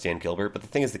didn't trust Dan Gilbert, but the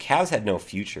thing is, the Cavs had no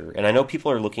future, and I know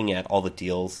people are looking at all the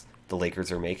deals the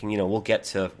Lakers are making. We'll get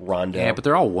to Rondo. Yeah, but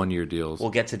they're all 1 year deals. We'll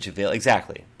get to JaVale.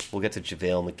 Exactly. We'll get to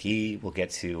JaVale McGee. We'll get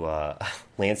to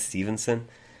Lance Stevenson.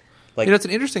 Like, it's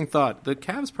an interesting thought. The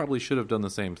Cavs probably should have done the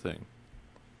same thing.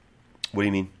 What do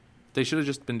you mean? They should have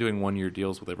just been doing 1-year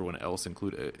deals with everyone else,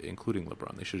 including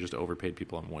LeBron. They should have just overpaid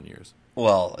people on 1 years.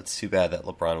 Well, it's too bad that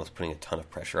LeBron was putting a ton of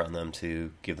pressure on them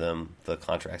to give them the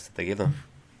contracts that they gave them.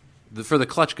 For the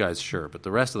clutch guys, sure, but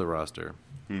the rest of the roster,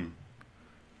 I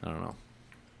don't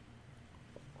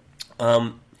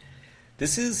know.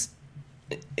 This is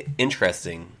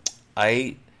interesting.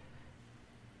 I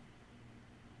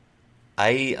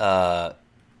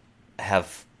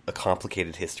have a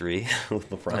complicated history with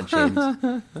LeBron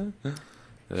James.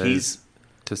 He's,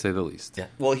 to say the least. yeah.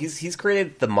 Well, he's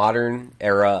created the modern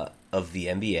era of the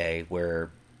NBA where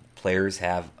players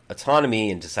have autonomy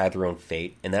and decide their own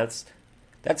fate, and that's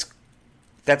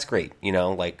great. You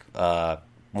know, like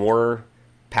more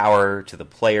power to the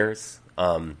players.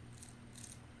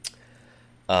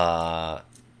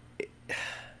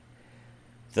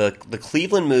 The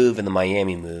Cleveland move and the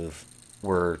Miami move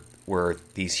were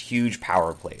these huge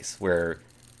power plays where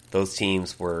those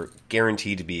teams were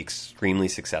guaranteed to be extremely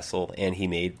successful, and he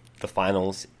made the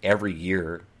finals every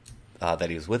year that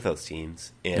he was with those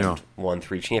teams and won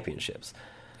 3 championships.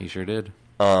 He sure did.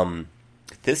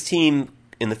 This team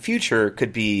in the future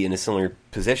could be in a similar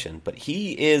position, but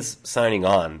he is signing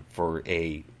on for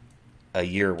a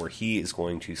year where he is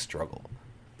going to struggle.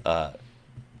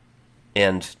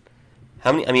 And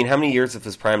how many years of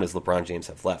his prime does LeBron James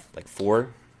have left? Like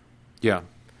 4? Yeah.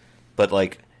 But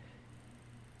like,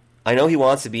 I know he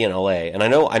wants to be in LA, and I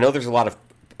know there's a lot of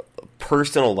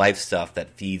personal life stuff that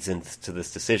feeds into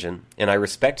this decision, and I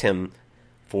respect him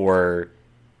for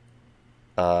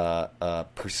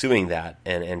pursuing that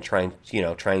and trying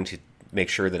to make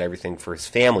sure that everything for his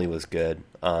family was good,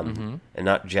 and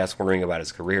not just worrying about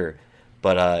his career.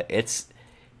 But it's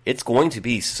going to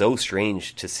be so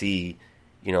strange to see,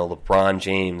 LeBron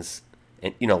James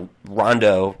and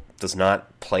Rondo does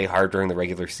not play hard during the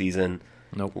regular season.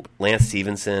 Nope. Lance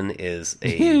Stevenson is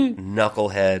a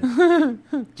knucklehead.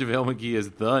 JaVale McGee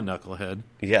is the knucklehead.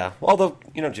 Yeah. Although,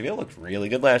 JaVale looked really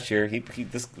good last year.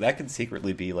 That could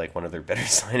secretly be like one of their better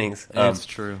signings. That's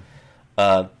true.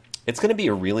 It's going to be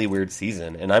a really weird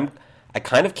season, and I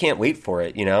kind of can't wait for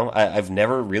it. I've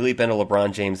never really been a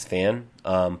LeBron James fan,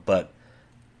 but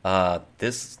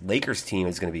this Lakers team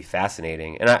is going to be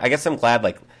fascinating. And I guess I'm glad,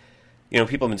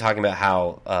 people have been talking about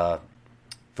how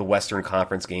the Western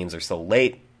Conference games are so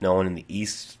late. No one in the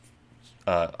East,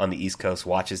 on the East Coast,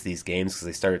 watches these games because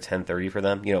they start at 10:30 for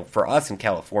them. For us in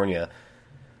California,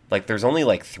 there's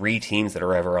only 3 teams that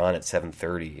are ever on at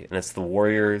 7:30, and it's the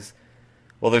Warriors.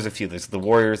 Well, there's a few. There's the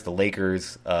Warriors, the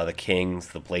Lakers, the Kings,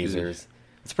 the Blazers.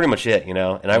 That's pretty much it,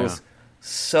 And I was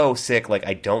so sick.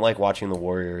 I don't like watching the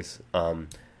Warriors.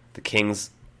 The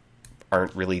Kings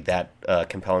aren't really that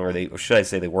compelling, or should I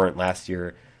say they weren't last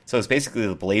year. So it's basically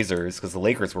the Blazers, because the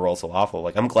Lakers were also awful.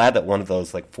 I'm glad that one of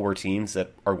those 4 teams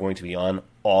that are going to be on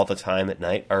all the time at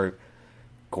night are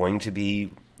going to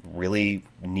be really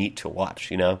neat to watch,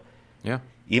 Yeah.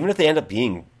 Even if they end up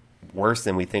being worse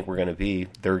than we think we're going to be,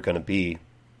 they're going to be.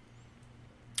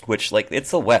 Which,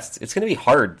 it's the West. It's going to be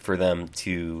hard for them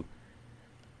to...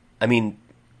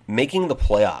 making the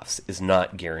playoffs is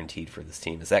not guaranteed for this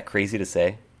team. Is that crazy to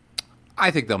say? I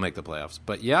think they'll make the playoffs,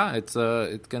 but yeah, it's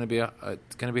going to be a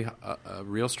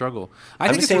real struggle.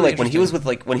 I'm just saying, really when he was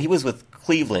with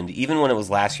Cleveland, even when it was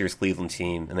last year's Cleveland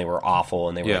team and they were awful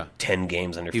and they were 10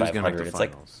 games under 500,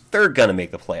 it's they're going to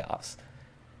make the playoffs.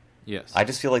 Yes, I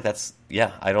just feel like that's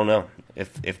I don't know if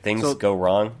things go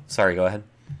wrong. Sorry, go ahead.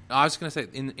 I was going to say,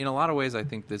 in a lot of ways, I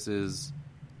think this is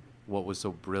what was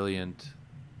so brilliant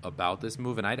about this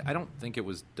move, and I don't think it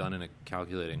was done in a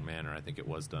calculating manner. I think it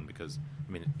was done because,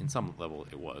 in some level,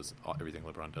 it was. Everything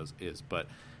LeBron does is, but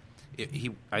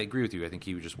I agree with you. I think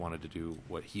he just wanted to do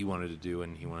what he wanted to do,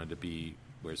 and he wanted to be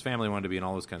where his family wanted to be, and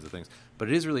all those kinds of things. But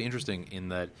it is really interesting in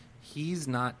that he's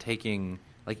not taking,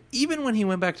 even when he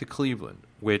went back to Cleveland,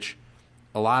 which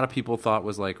a lot of people thought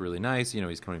was really nice.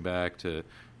 He's coming back to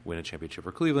win a championship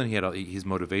for Cleveland. He had his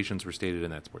motivations were stated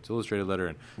in that Sports Illustrated letter,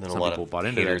 and some people bought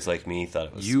into it. Haters like me thought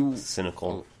it was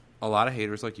cynical. A lot of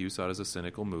haters like you saw it as a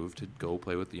cynical move to go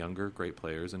play with the younger, great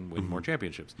players and win more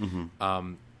championships.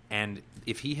 And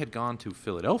if he had gone to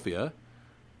Philadelphia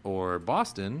or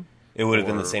Boston, it would have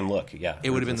been the same look. Yeah,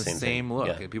 it would have been the same look.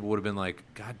 Yeah. People would have been like,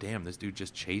 "God damn, this dude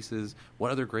just chases.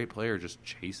 What other great player just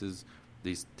chases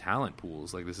these talent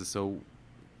pools? This is so."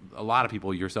 A lot of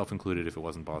people, yourself included, if it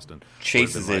wasn't Boston,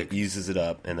 chases it, uses it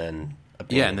up, and then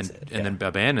abandons it. And then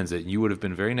abandons it. You would have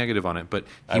been very negative on it, but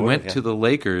he went to the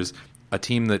Lakers, a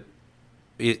team that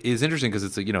is interesting because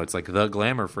it's it's like the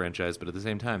glamour franchise, but at the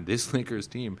same time, this Lakers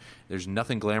team, there's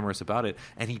nothing glamorous about it,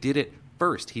 and he did it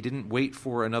first. He didn't wait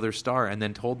for another star and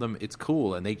then told them it's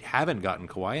cool, and they haven't gotten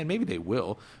Kawhi, and maybe they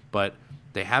will, but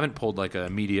They haven't pulled like an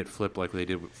immediate flip like they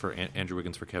did for Andrew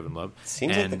Wiggins for Kevin Love.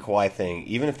 Seems like the Kawhi thing,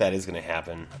 even if that is going to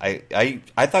happen, I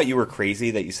thought you were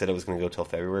crazy that you said it was going to go till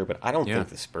February, but I don't think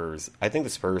the Spurs. I think the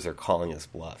Spurs are calling us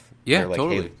bluff. Yeah, They're like,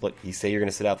 totally. Hey, look, you say you're going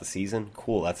to sit out the season?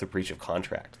 Cool, that's a breach of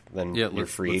contract. Then your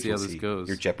free let's see how agency, this goes.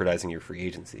 you're jeopardizing your free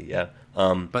agency. Yeah.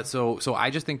 But so I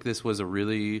just think this was a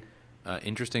really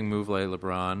interesting move by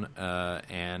LeBron,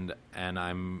 and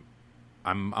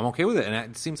I'm okay with it. And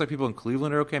it seems like people in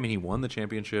Cleveland are okay. I mean, he won the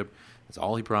championship. That's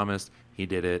all he promised. He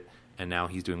did it, and now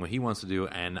he's doing what he wants to do.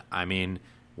 And I mean,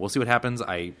 we'll see what happens.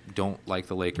 I don't like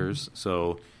the Lakers,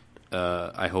 so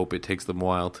I hope it takes them a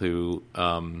while to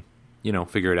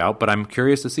figure it out. But I'm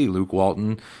curious to see Luke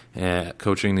Walton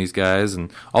coaching these guys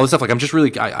and all this stuff. Like, I'm just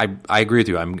really, I agree with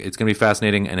you. It's going to be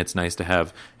fascinating, and it's nice to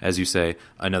have, as you say,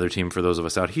 another team for those of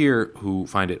us out here who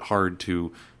find it hard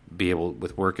to be able,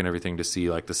 with work and everything, to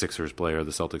see like the Sixers play or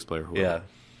the Celtics play or whoever. Yeah.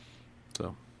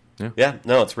 So, yeah.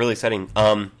 No, it's really exciting.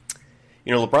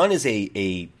 LeBron is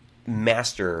a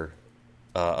master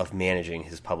of managing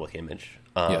his public image.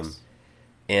 Yes.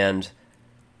 And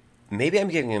maybe I'm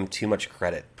giving him too much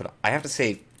credit, but I have to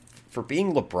say, for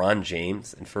being LeBron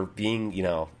James and for being,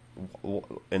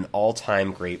 an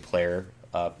all-time great player,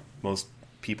 most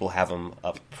people have him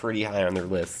up pretty high on their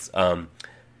lists,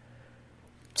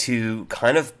 to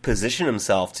kind of position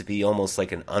himself to be almost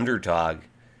like an underdog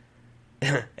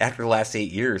after the last 8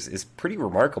 years is pretty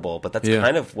remarkable, but that's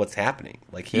kind of what's happening.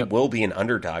 Like, he will be an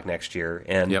underdog next year,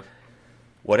 and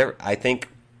whatever, I think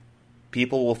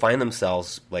people will find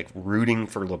themselves like rooting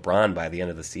for LeBron by the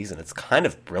end of the season. It's kind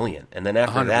of brilliant, and then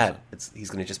after 100%. that, he's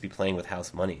going to just be playing with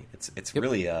house money. It's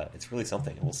really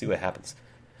something. We'll see what happens.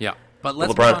 Yeah, but Well,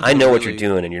 let's LeBron, move on to I know the what really- you're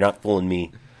doing, and you're not fooling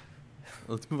me.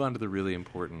 Let's move on to the really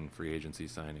important free agency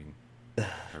signing.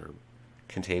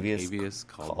 Contavious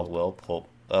Caldwell. Caldwell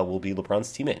will be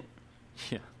LeBron's teammate.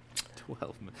 Yeah,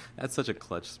 12. That's such a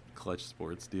clutch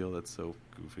sports deal. That's so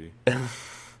goofy.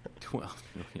 12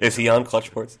 million. Is he on Clutch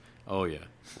Sports? Oh yeah.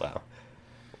 Wow.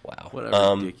 What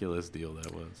a ridiculous deal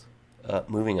that was.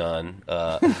 Moving on.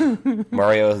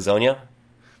 Mario Hezonja?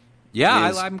 Yeah,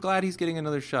 is- I'm glad he's getting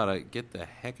another shot. Get the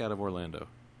heck out of Orlando.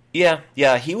 Yeah.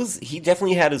 He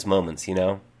definitely had his moments,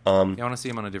 Yeah, I want to see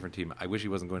him on a different team. I wish he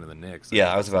wasn't going to the Knicks.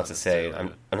 Yeah, I was about to say,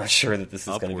 necessarily I'm not sure that this is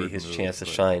going to be upward his move, chance to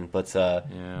but- shine, but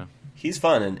Yeah. he's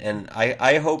fun, and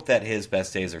I hope that his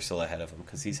best days are still ahead of him,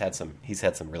 because he's had some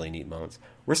really neat moments.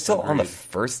 We're still on the Agreed.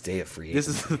 first day of free This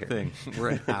agency is the here. thing. We're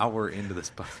an hour into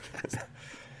this podcast.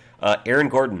 Aaron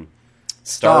Gordon,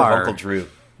 star Star. of Uncle Drew.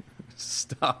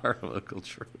 Star of Uncle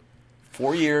Drew.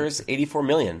 4 years, $84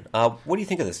 million. What do you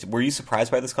think of this? Were you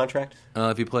surprised by this contract?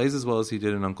 If he plays as well as he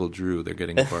did in Uncle Drew, they're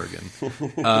getting a bargain.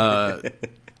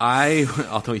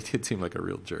 Although he did seem like a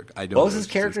real jerk. I don't. What was know his if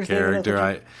it's character's name in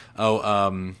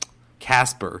character?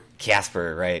 Casper.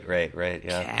 Casper, right,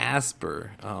 yeah.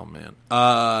 Casper. Oh man.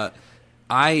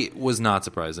 I was not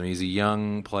surprised. I mean, he's a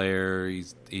young player.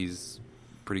 He's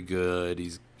pretty good.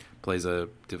 He plays a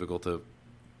difficult to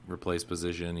replace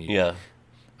position. Yeah.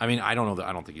 I mean, I don't know.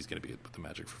 I don't think he's going to be with the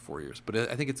Magic for 4 years, but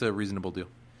I think it's a reasonable deal.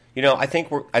 I think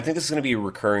this is going to be a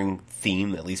recurring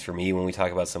theme, at least for me, when we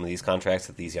talk about some of these contracts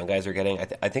that these young guys are getting.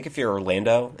 I think if you're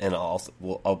Orlando, and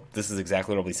this is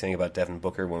exactly what I'll be saying about Devin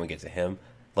Booker when we get to him.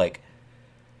 Like,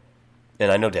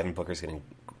 and I know Devin Booker's getting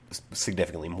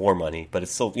significantly more money, but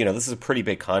it's still, this is a pretty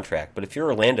big contract. But if you're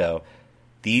Orlando,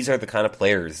 these are the kind of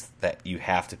players that you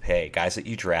have to pay. Guys that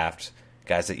you draft,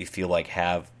 guys that you feel like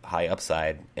have high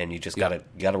upside, and you just gotta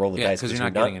roll the dice, because you're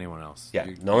not getting anyone else. Yeah,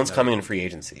 You're no one's gotta- coming in free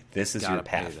agency. This is your gotta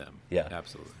pay path. them. Yeah,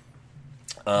 Absolutely.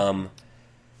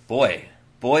 Boy,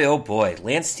 oh boy,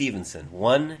 Lance Stevenson,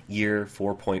 1 year,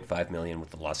 $4.5 million with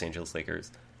the Los Angeles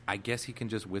Lakers. I guess he can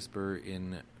just whisper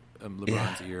in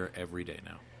LeBron's ear every day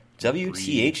now.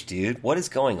 WTH, dude, what is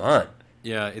going on?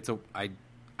 Yeah,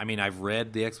 I mean, I've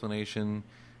read the explanation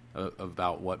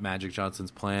about what Magic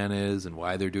Johnson's plan is and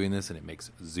why they're doing this, and it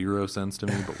makes zero sense to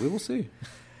me, but we will see.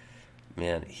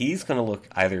 Man, he's going to look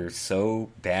either so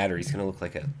bad or he's going to look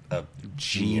like a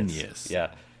Genius.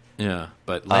 Yeah. Yeah,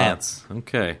 but Lance,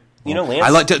 okay.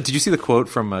 Lance... Did you see the quote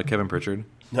from Kevin Pritchard?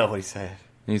 No, what he said.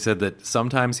 He said that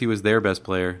sometimes he was their best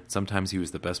player, sometimes he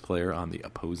was the best player on the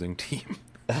opposing team.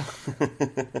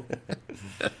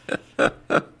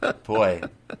 Boy.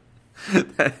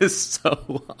 That is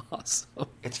so awesome.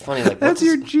 It's funny, like, That's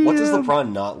what does your GM.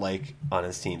 LeBron not like on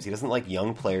his teams? He doesn't like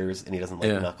young players, and he doesn't like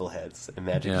Yeah. knuckleheads. And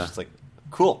Magic's Yeah. just like,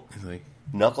 cool. He's like,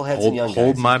 Knuckleheads and young guys.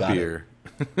 hold my you got it. beer.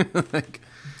 Like,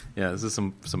 yeah, this is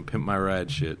some pimp my ride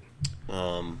shit.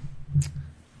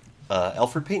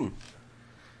 Alfred Payton.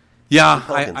 Yeah,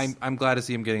 Pelicans. I'm glad to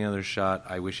see him getting another shot.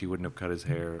 I wish he wouldn't have cut his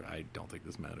hair. I don't think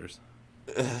this matters.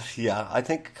 Yeah, I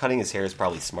think cutting his hair is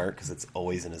probably smart because it's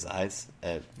always in his eyes.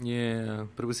 Yeah,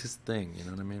 but it was his thing. You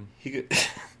know what I mean? He could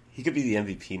he could be the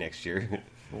MVP next year.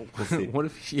 We'll see. What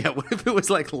if it was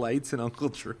like Lights and Uncle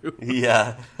Drew?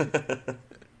 Yeah.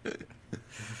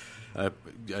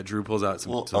 Drew pulls out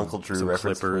some Uncle Drew some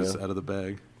reference for clippers you. out of the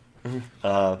bag.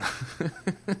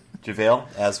 JaVale,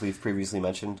 as we've previously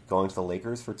mentioned, going to the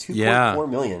Lakers for $2.4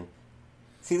 million.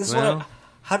 See, this is what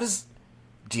how does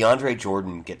DeAndre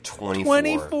Jordan get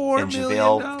 24 and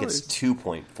JaVale gets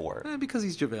 2.4? Because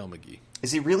he's JaVale McGee.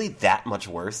 Is he really that much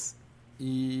worse?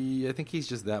 I think he's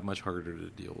just that much harder to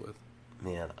deal with.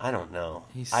 Man, I don't know.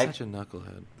 He's such a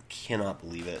knucklehead. Cannot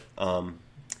believe it.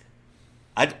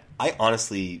 I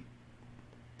honestly,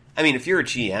 I mean, if you're a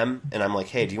GM and I'm like,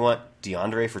 hey, do you want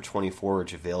DeAndre for 24 or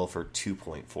JaVale for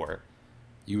 2.4?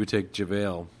 You would take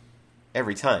JaVale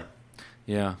every time.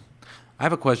 Yeah. I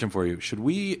have a question for you. Should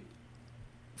we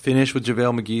finish with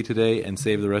JaVale McGee today and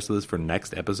save the rest of this for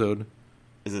next episode?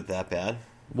 Is it that bad?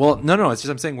 Well, no. It's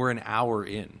just I'm saying we're an hour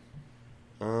in.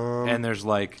 And there's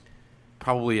like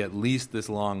probably at least this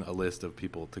long a list of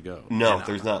people to go. No,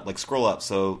 there's not. Like, scroll up.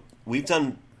 So we've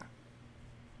done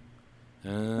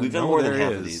more than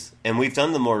half of these. And we've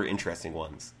done the more interesting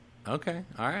ones. Okay.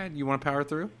 All right. You want to power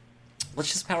through?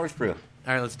 Let's just power through.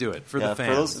 All right, let's do it. For the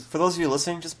fans. For those of you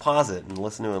listening, just pause it and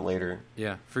listen to it later.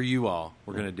 Yeah, for you all,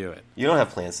 we're going to do it. You don't have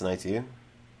plans tonight, do you?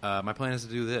 My plan is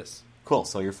to do this. Cool,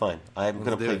 so you're fine. I'm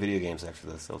going to play video games after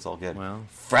this, so it's all good. Well,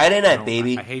 Friday night,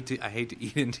 baby. I hate to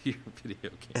eat into your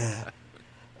video game.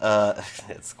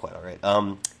 It's quite all right.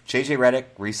 JJ Redick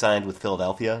re-signed with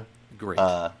Philadelphia. Great.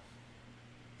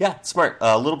 Yeah, smart.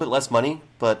 A little bit less money,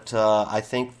 but I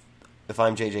think if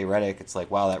I'm JJ Redick, it's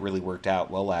like, wow, that really worked out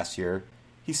well last year.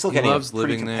 He's still getting a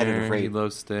pretty competitive rate. He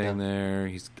loves staying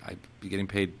there. I'd be getting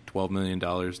paid $12 million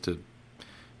to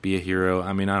be a hero.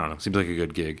 I mean, I don't know. Seems like a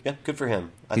good gig. Yeah, good for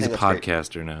him. He's a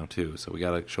podcaster now, too, so we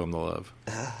got to show him the love.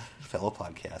 Fellow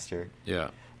podcaster.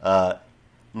 Yeah.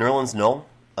 Nerlens Noel.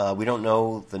 We don't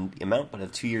know the amount, but a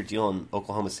 2-year deal in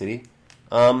Oklahoma City.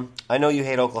 I know you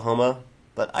hate Oklahoma,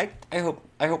 but I hope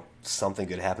something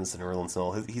good happens to Nerlens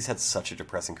Noel. He's had such a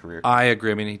depressing career. I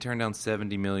agree. I mean, he turned down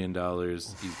 $70 million.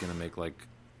 He's going to make like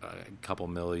a couple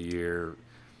mil a year.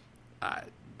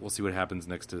 We'll see what happens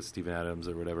next to Steven Adams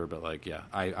or whatever. But like, yeah,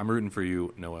 I'm rooting for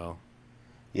you, Noel.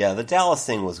 Yeah, the Dallas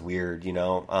thing was weird. You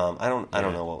know, I don't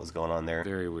know what was going on there.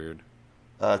 Very weird.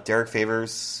 Derek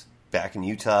Favors back in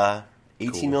Utah,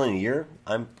 $18 million a year.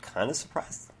 I'm kind of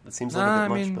surprised. It seems like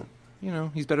a bit much, but you know,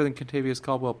 he's better than Contavious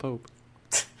Caldwell-Pope.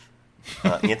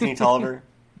 Anthony Tolliver,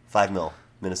 $5 million,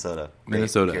 Minnesota. Great.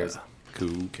 Minnesota.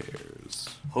 Who cares?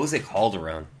 Jose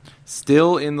Calderon,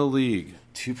 still in the league.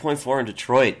 2.4 in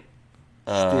Detroit.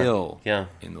 Still yeah.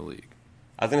 in the league.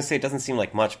 I was going to say it doesn't seem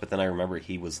like much, but then I remember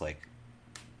he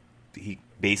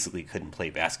basically couldn't play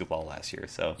basketball last year.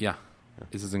 So yeah,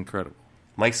 this is incredible.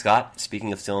 Mike Scott,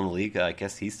 speaking of still in the league, I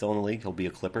guess he's still in the league. He'll be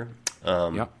a Clipper.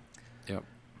 Yep.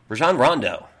 Rajon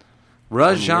Rondo.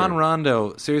 Rajon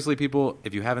Rondo. Seriously, people,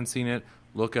 if you haven't seen it,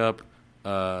 look up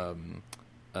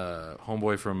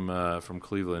homeboy from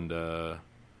Cleveland.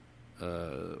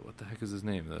 What the heck is his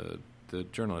name? The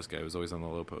journalist guy who was always on the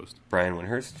Low Post. Brian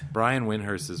Windhorst. Brian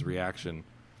Windhorst's reaction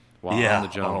while on the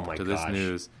jump to this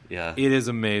news. Yeah. It is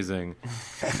amazing.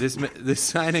 This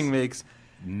signing makes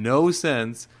no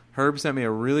sense. Herb sent me a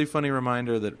really funny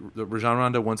reminder that Rajon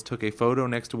Rondo once took a photo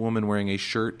next to a woman wearing a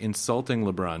shirt insulting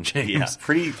LeBron James. Yeah,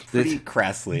 pretty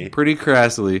crassly. Pretty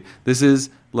crassly. This is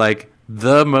like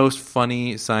the most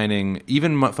funny signing,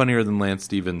 even funnier than Lance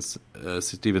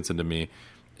Stevenson to me.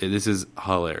 This is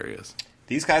hilarious.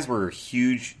 These guys were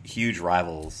huge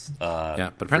rivals.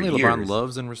 Yeah, but apparently LeBron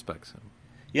loves and respects him.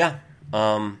 Yeah.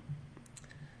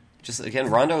 Just again,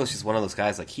 Rondo is just one of those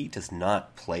guys. Like, he does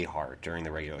not play hard during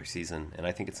the regular season, and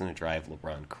I think it's going to drive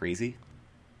LeBron crazy.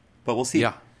 But we'll see.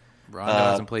 Yeah, Rondo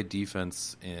hasn't played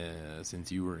defense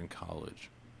since you were in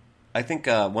college. I think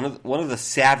one of the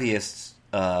savviest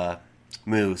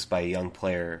moves by a young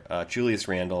player, Julius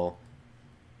Randle,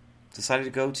 decided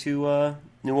to go to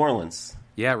New Orleans.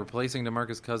 Yeah, replacing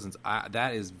DeMarcus Cousins.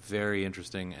 That is very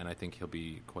interesting, and I think he'll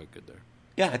be quite good there.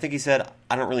 Yeah, I think he said,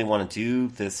 I don't really want to do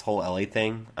this whole LA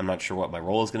thing. I'm not sure what my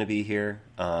role is going to be here.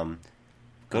 Go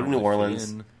to New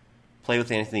Orleans, play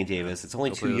with Anthony Davis. It's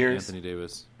only 2 years. Anthony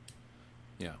Davis.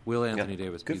 Yeah, will Anthony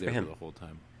Davis be there for the whole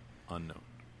time?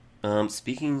 Unknown.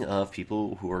 Speaking of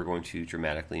people who are going to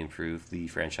dramatically improve the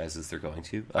franchises they're going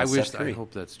to, I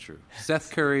hope that's true.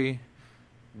 Seth Curry,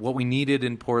 what we needed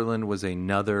in Portland was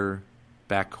another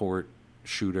backcourt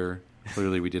shooter.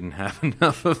 Clearly, we didn't have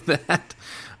enough of that.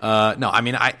 No, I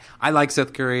mean, I like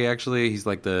Seth Curry. Actually, he's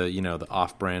like the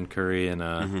off-brand Curry, and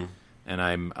and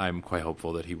I'm quite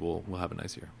hopeful that he will have a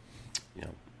nice year. You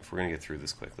know, if we're gonna get through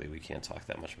this quickly, we can't talk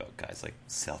that much about guys like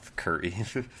Seth Curry.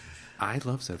 I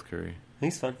love Seth Curry.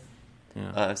 He's fun.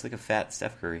 Yeah. It's like a fat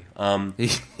Steph Curry.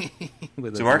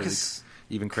 With DeMarcus,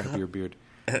 really even crappier beard.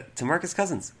 DeMarcus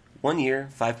Cousins, 1 year,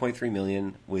 $5.3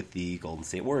 million with the Golden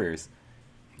State Warriors.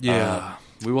 Yeah,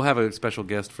 we will have a special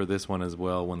guest for this one as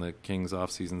well when the Kings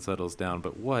offseason settles down.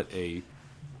 But what a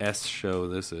S show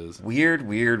this is. Weird.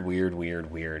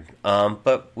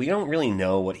 But we don't really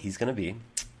know what he's going to be.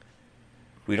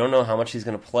 We don't know how much he's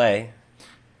going to play.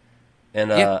 And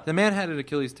the man had an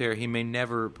Achilles tear. He may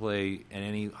never play at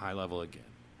any high level again.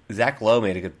 Zach Lowe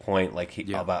made a good point. Like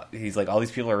he's like, all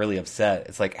these people are really upset.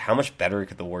 It's like, how much better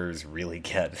could the Warriors really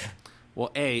get?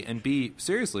 Well, A, and B,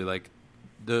 seriously, like,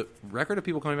 the record of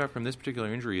people coming back from this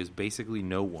particular injury is basically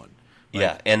no one. Like,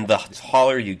 yeah, and the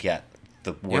taller you get,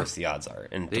 the worse the odds are.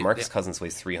 And DeMarcus Cousins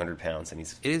weighs 300 pounds, and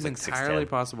he's It is like entirely 6'10".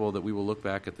 possible that we will look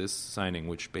back at this signing,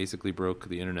 which basically broke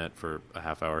the internet for a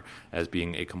half hour, as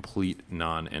being a complete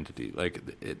non-entity. By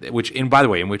the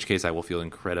way, in which case I will feel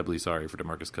incredibly sorry for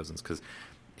DeMarcus Cousins, because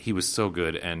he was so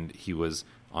good, and he was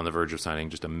on the verge of signing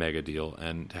just a mega deal,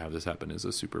 and to have this happen is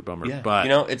a super bummer. Yeah, but you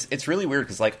know, it's really weird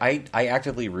because like I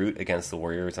actively root against the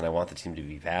Warriors, and I want the team to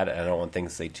be bad, and I don't want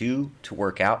things they do to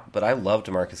work out. But I love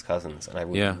DeMarcus Cousins, and I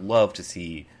would love to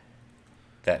see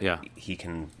that he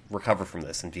can recover from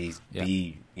this and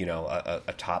be you know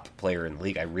a top player in the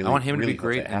league. I want him to really be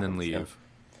great and then happens, leave. yeah.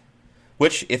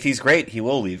 Which, if he's great, he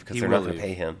will leave because they're not going to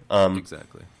pay him.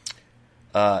 Exactly.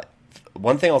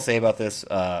 One thing I'll say about this.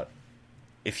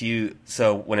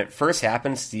 So when it first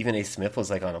happened, Stephen A. Smith was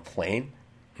like on a plane,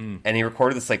 and he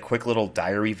recorded this like quick little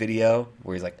diary video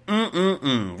where he's like,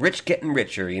 rich getting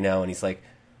richer, you know, and he's like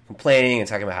complaining and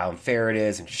talking about how unfair it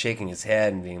is and shaking his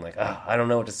head and being like, I don't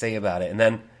know what to say about it. And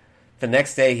then the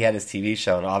next day he had his TV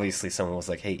show, and obviously someone was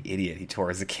like, hey, idiot, he tore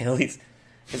his Achilles.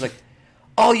 He's like,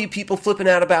 all you people flipping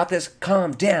out about this,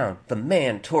 calm down. The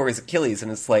man tore his Achilles,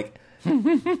 and it's like,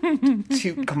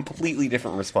 two completely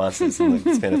different responses in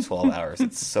the span of 12 hours.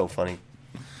 It's so funny.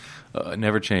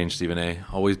 Never change, Stephen A.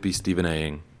 Always be Stephen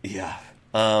A-ing. Yeah.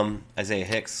 Isaiah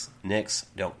Hicks, Knicks,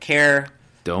 don't care.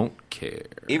 Don't care.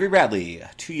 Avery Bradley,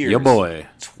 2 years. Your boy.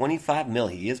 $25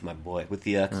 million. He is my boy with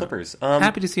the Clippers.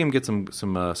 Happy to see him get some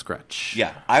scratch.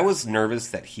 Yeah. I was nervous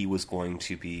that he was going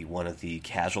to be one of the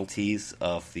casualties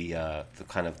of the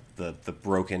kind of the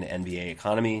broken NBA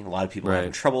economy. A lot of people are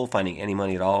having trouble finding any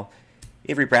money at all.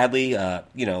 Avery Bradley,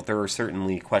 you know, there are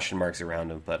certainly question marks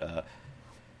around him, but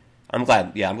I'm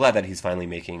glad that he's finally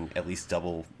making at least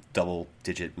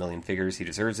double-digit million figures. He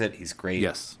deserves it. He's great.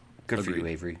 Yes. Good for you,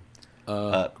 Avery.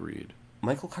 Agreed.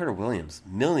 Michael Carter-Williams,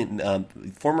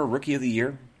 former Rookie of the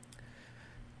Year,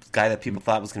 guy that people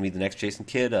thought was going to be the next Jason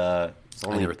Kidd. I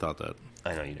never thought that.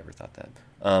 I know you never thought that.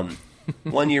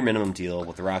 1 year minimum deal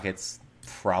with the Rockets.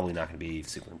 Probably not going to be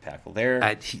super impactful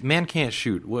there. Man can't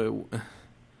shoot.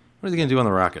 What is he going to do on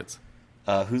the Rockets?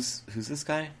 Who's this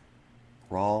guy?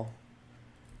 Raul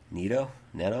Neto?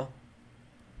 I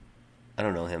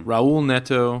don't know him. Raul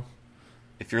Neto.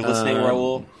 If you're listening,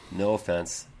 Raul, no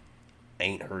offense. I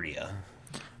ain't heard of ya.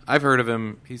 I've heard of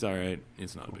him. He's all right.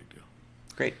 It's not a big deal.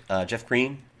 Great. Jeff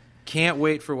Green. Can't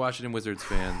wait for Washington Wizards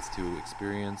fans to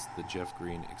experience the Jeff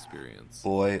Green experience.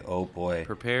 Boy, oh boy.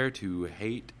 Prepare to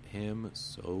hate him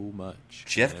so much.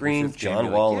 Jeff Green,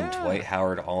 John Wall, and Dwight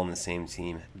Howard all on the same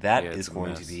team. That is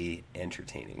going to be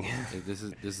entertaining. This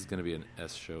is going to be an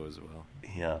S show as well.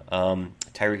 Yeah.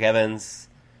 Tyreek Evans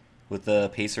with the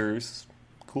Pacers.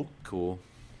 Cool.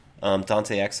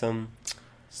 Dante Exum.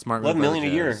 Smart. $11 million a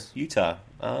year. Utah.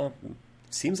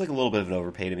 Seems like a little bit of an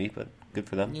overpay to me, but good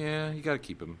for them. Yeah, you got to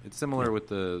keep him. It's similar with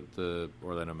the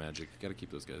Orlando Magic. You got to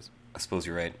keep those guys. I suppose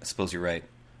you're right.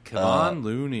 Kevon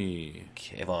Looney.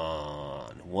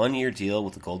 1 year deal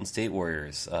with the Golden State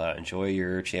Warriors. Enjoy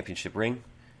your championship ring,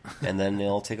 and then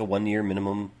they'll take a 1 year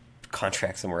minimum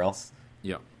contract somewhere else.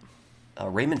 Yeah.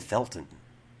 Raymond Felton.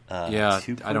 I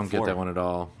don't get that one at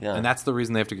all. Yeah. And that's the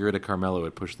reason they have to get rid of Carmelo.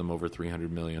 It pushed them over $300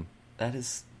 million. That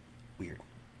is weird.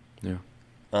 Yeah.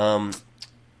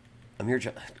 Amir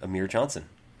Johnson.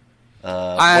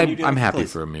 I'm happy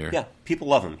for Amir. Yeah, people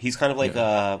love him. He's kind of like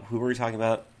who were we talking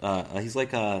about? He's like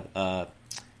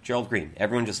Gerald Green.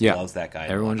 Everyone just loves that guy.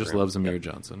 Everyone just loves Amir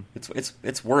Johnson.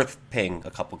 It's worth paying a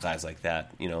couple guys like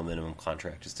that, you know, minimum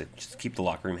contract just to keep the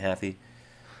locker room happy.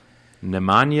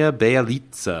 Nemanja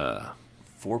Bjelica.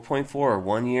 4.4,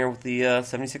 1 year with the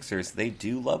 76ers. They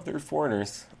do love their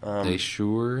foreigners. They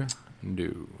sure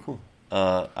do. Cool.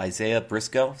 Isaiah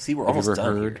Briscoe. See, we're almost done. Have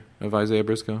you ever heard of Isaiah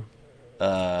Briscoe?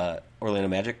 Orlando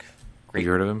Magic. Great. Have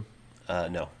you heard of him?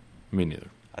 No. Me neither.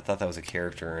 I thought that was a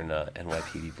character in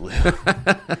NYPD Blue.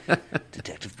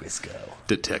 Detective Briscoe.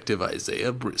 Detective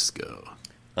Isaiah Briscoe.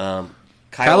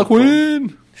 Kyle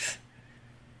Quinn.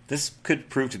 This could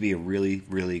prove to be a really,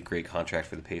 really great contract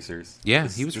for the Pacers. Yeah,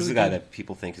 this he was is really a guy good. that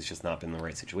people think has just not been in the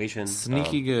right situation.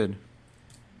 Sneaky good.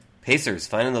 Pacers,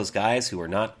 finding those guys who are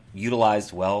not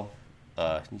utilized well.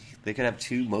 They could have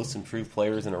 2 most improved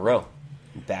players in a row.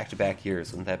 Back-to-back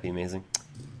years. Wouldn't that be amazing?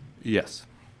 Yes.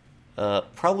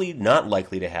 Probably not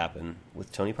likely to happen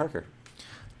with Tony Parker.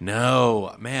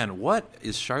 No, man, what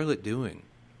is Charlotte doing?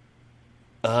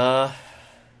 Charlotte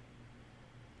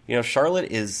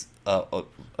is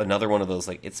another one of those,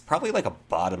 like, it's probably like a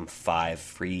bottom 5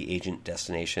 free agent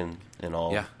destination in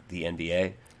all the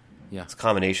NBA. Yeah. It's a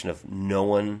combination of no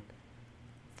one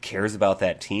cares about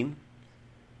that team.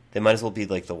 They might as well be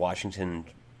like the Washington...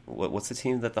 What's the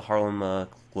team that the Harlem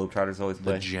Globetrotters always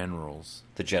play? The Generals.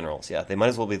 The Generals, yeah. They might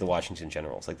as well be the Washington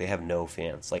Generals. Like, they have no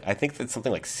fans. Like, I think that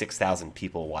something like 6,000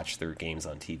 people watch their games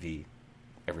on TV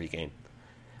every game.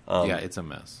 Yeah, it's a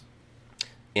mess.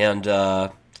 And,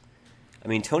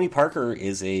 Tony Parker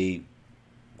is a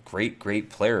great, great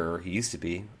player. He used to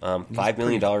be. $5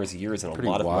 million a year is a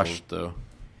lot of washed, money. though.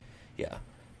 Yeah.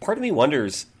 Part of me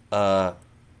wonders, do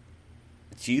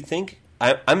you think...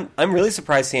 I'm really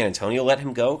surprised San Antonio let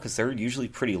him go because they're usually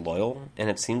pretty loyal, and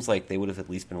it seems like they would have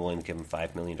at least been willing to give him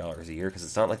 $5 million a year because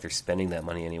it's not like they're spending that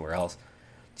money anywhere else.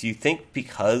 Do you think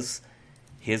because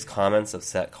his comments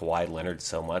upset Kawhi Leonard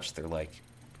so much, they're like,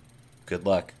 good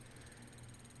luck?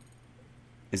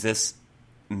 Is this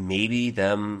maybe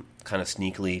them kind of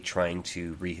sneakily trying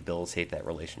to rehabilitate that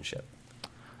relationship?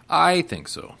 I think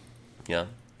so. Yeah?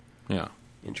 Yeah.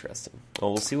 Interesting.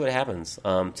 Well, we'll see what happens.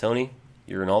 Tony,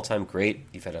 you're an all-time great.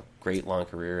 You've had a great, long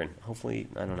career, and hopefully,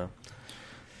 I don't know.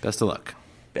 Best of luck.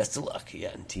 Best of luck,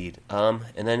 yeah, indeed. And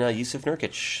then Yusuf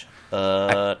Nurkic,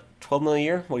 $12 million a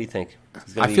year. What do you think?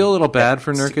 I feel a little bad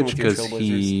for sticking Nurkic with your because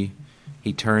Trailblazers?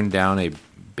 he turned down a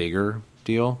bigger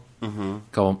deal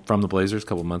from the Blazers a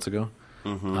couple months ago,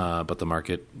 but the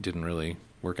market didn't really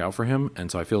work out for him,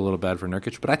 and so I feel a little bad for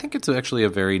Nurkic. But I think it's actually a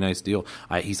very nice deal.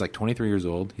 He's like 23 years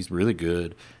old. He's really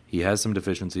good. He has some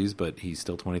deficiencies, but he's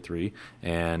still 23,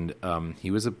 and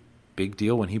he was a big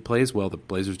deal when he plays well. The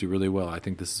Blazers do really well. I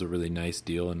think this is a really nice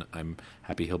deal, and I'm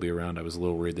happy he'll be around. I was a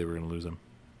little worried they were going to lose him.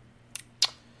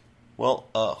 Well,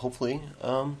 hopefully,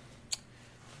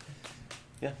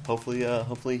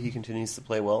 hopefully he continues to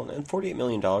play well. And $48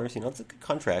 million, it's a good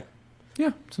contract.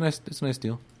 Yeah, it's a nice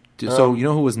deal. So you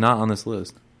know who was not on this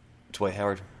list? Dwight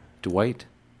Howard. Dwight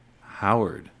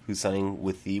Howard, Who's signing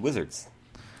with the Wizards.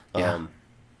 Yeah.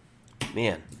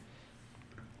 Man,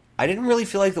 I didn't really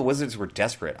feel like the Wizards were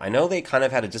desperate. I know they kind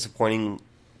of had a disappointing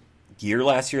year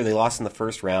last year. They lost in the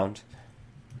first round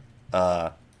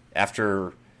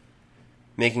after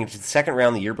making it to the second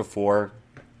round the year before.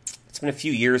 It's been a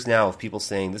few years now of people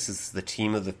saying this is the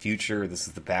team of the future, this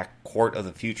is the backcourt of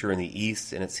the future in the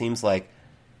East, and it seems like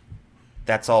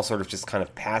that's all sort of just kind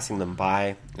of passing them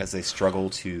by as they struggle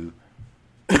to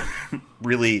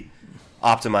really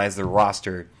optimize their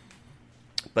roster.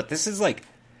 But this is like,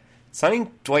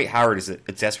 signing Dwight Howard is a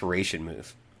desperation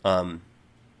move.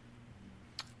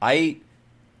 I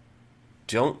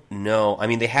don't know. I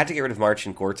mean, they had to get rid of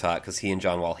Marcin Gortat because he and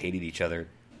John Wall hated each other.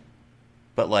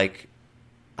 But, like,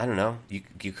 I don't know.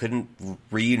 You couldn't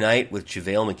reunite with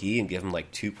JaVale McGee and give him, like,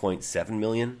 $2.7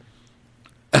 million?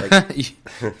 Like,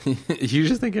 you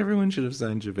just think everyone should have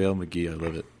signed JaVale McGee. I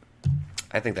love it.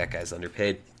 I think that guy's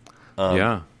underpaid.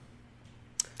 Yeah.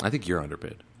 I think you're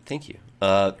underpaid. Thank you.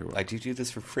 I do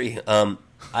this for free.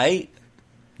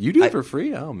 You do it for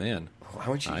free? Oh, man. Why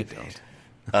would you I get paid?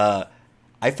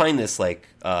 I find this like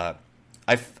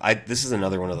this is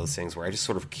another one of those things where I just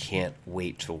sort of can't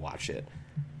wait to watch it.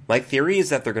 My theory is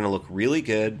that they're going to look really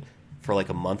good for like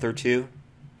a month or two,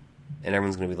 and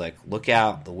everyone's going to be like, "Look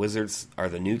out! The Wizards are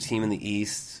the new team in the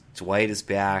East. Dwight is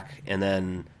back," and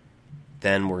then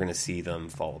we're going to see them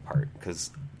fall apart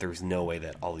because there's no way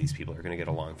that all these people are going to get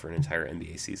along for an entire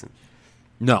NBA season.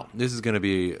 No, this is going to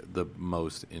be the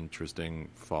most interesting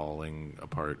falling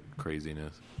apart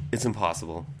craziness. It's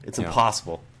impossible. It's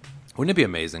impossible. Wouldn't it be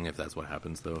amazing if that's what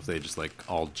happens, though? If they just like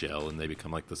all gel and they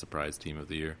become like the surprise team of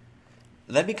the year?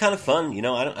 That'd be kind of fun.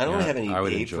 I don't have any I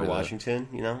would hate for enjoy that. Washington.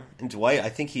 And Dwight, I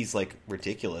think he's like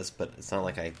ridiculous, but it's not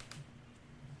like I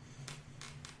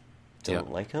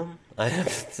don't like him. I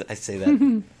say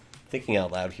that thinking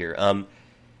out loud here.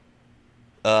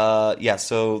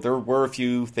 So there were a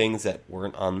few things that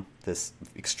weren't on this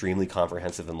extremely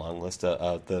comprehensive and long list.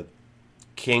 The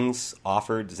Kings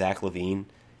offered Zach LaVine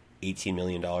 $18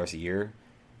 million a year,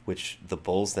 which the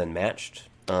Bulls then matched.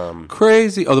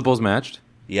 Crazy. Oh, the Bulls matched?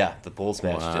 Yeah, the Bulls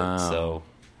matched Wow. it. So,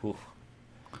 whew.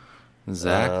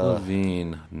 Zach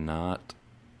LaVine, not.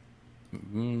 I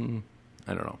don't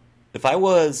know. If I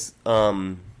was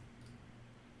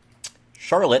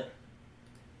Charlotte,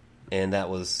 and that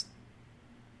was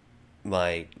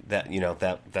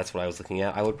that's what I was looking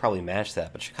at, I would probably match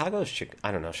that. But I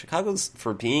don't know. Chicago's,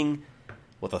 for being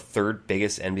with a third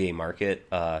biggest NBA market,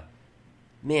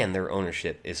 man, their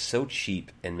ownership is so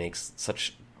cheap and makes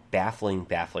such baffling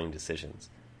decisions.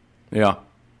 Yeah.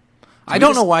 I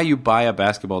don't know why you buy a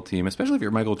basketball team, especially if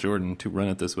you're Michael Jordan, to run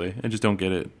it this way. I just don't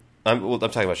get it. I'm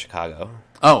talking about Chicago.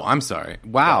 Oh, I'm sorry.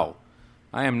 Wow.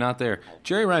 I am not there.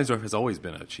 Jerry Reinsdorf has always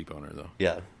been a cheap owner, though.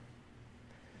 Yeah.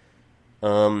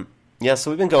 Yeah,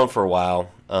 so we've been going for a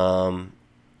while.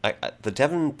 The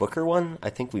Devin Booker one, I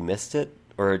think we missed it,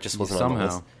 or it just wasn't on the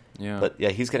list. Yeah. But yeah,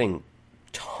 he's getting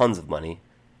tons of money.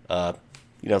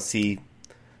 See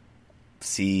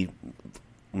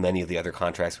many of the other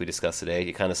contracts we discussed today.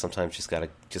 You kind of sometimes just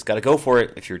gotta go for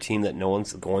it if you're a team that no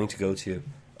one's going to go to.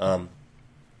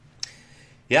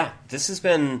 Yeah, this has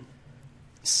been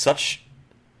such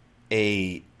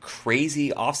a crazy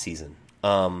offseason.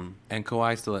 And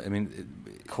Kawhi still,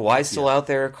 Kawhi's still out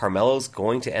there. Carmelo's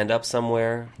going to end up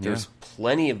somewhere. There's Yeah.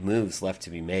 plenty of moves left to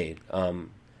be made.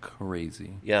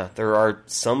 crazy. Yeah, there are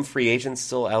some free agents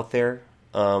still out there.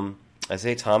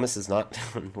 Isaiah Thomas is not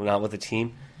with the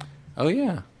team. Oh,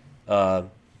 yeah.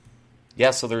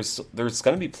 Yeah, so there's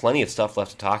going to be plenty of stuff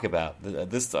left to talk about.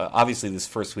 This obviously, this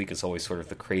first week is always sort of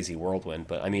the crazy whirlwind,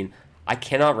 but I mean, I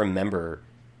cannot remember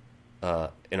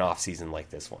an off season like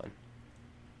this one.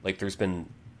 Like, there's been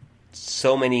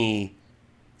so many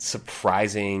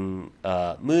surprising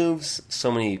moves,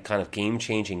 so many kind of game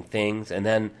changing things, and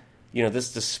then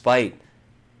this despite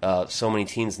so many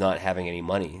teams not having any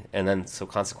money, and then so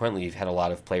consequently you've had a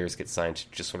lot of players get signed to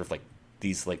just sort of like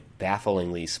these like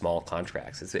bafflingly small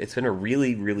contracts. It's been a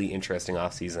really, really interesting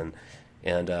offseason,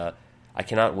 and I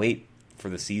cannot wait for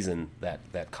the season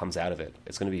that comes out of it.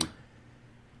 It's gonna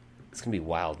be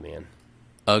wild, man.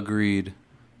 Agreed.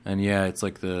 And yeah, it's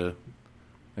like the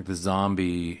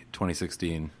zombie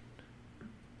 2016.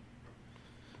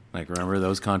 Like, remember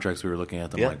those contracts we were looking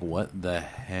at them? Yeah. Like, what the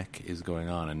heck is going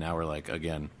on? And now we're like,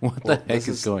 again, what the heck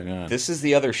is going on? This is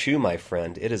the other shoe, my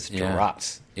friend. It is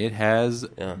dropped. It has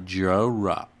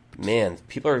dropped. Man,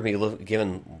 people are going to be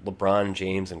giving LeBron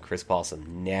James and Chris Paul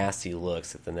some nasty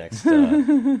looks at the next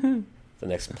the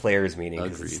next players meeting,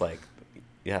 because it's like,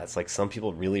 it's like some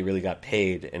people really, really got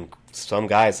paid, and some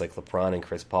guys like LeBron and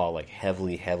Chris Paul like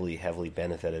heavily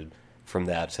benefited from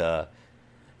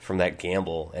that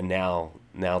gamble, and now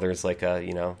there's like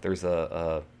there's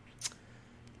a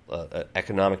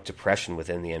economic depression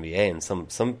within the NBA, and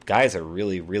some guys are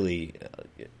really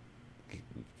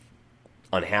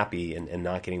unhappy and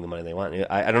not getting the money they want.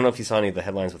 I don't know if you saw any of the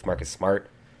headlines with Marcus Smart.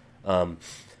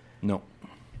 No.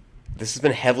 This has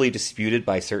been heavily disputed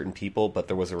by certain people, but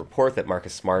there was a report that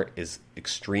Marcus Smart is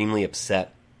extremely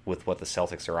upset with what the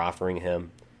Celtics are offering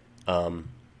him. And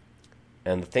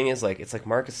the thing is, like, it's like,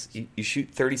 Marcus, you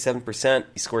shoot 37%,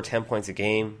 you score 10 points a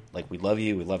game. Like, we love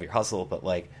you, we love your hustle, but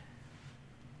like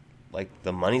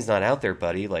the money's not out there,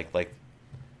 buddy. Like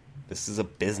this is a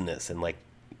business, and like,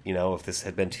 if this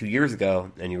had been 2 years ago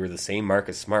and you were the same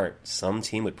Marcus Smart, some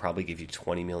team would probably give you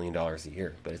 $20 million a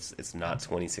year, but it's not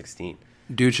 2016.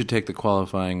 Dude should take the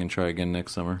qualifying and try again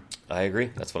next summer. I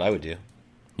agree. That's what I would do.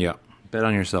 Yeah. Bet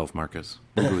on yourself, Marcus.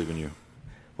 I believe in you.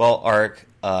 Well, Arik,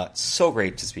 so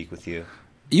great to speak with you.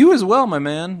 You as well, my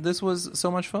man. This was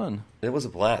so much fun. It was a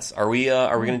blast. Are we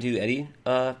going to do Eddie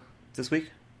this week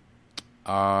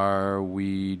Are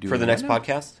we doing for the it next right now?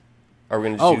 podcast? Are we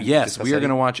going to? Oh yes, discuss we are Eddie? going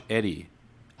to watch Eddie.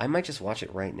 I might just watch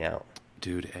it right now,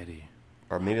 Dude, Eddie.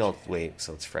 or maybe I'll wait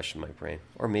so it's fresh in my brain,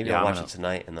 or maybe Yeah, I'll I watch don't it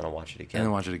tonight and then I'll watch it And again.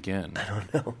 then watch it again. I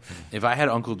don't know. If I had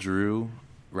Uncle Drew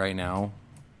right now,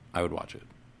 I would watch it.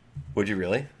 Would you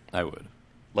really? I would.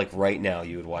 Like right now,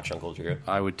 you would watch Uncle Drew?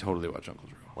 I would totally watch Uncle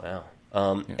Drew.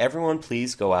 Wow. Everyone,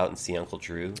 please go out and see Uncle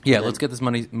Drew. Yeah, And let's get this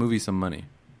movie some money.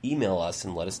 email us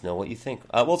and let us know what you think.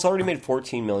 Well, it's already made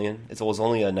 $14 million. It was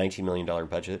only a $19 million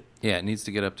budget Yeah, it needs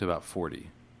to get up to about 40.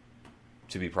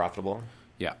 to be profitable.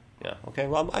 Yeah. Yeah. Okay.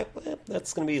 Well,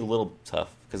 that's going to be a little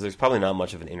tough because there's probably not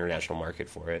much of an international market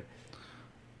for it.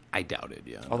 I doubt it,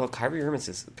 yeah. Although Kyrie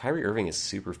Irving is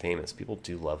super famous. People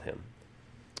do love him.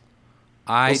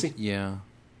 I We'll see. Yeah.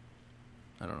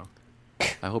 I don't know.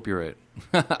 I hope you're right.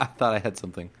 I thought I had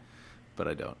something, but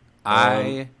I don't.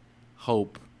 I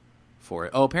hope for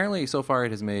it. Oh, apparently so far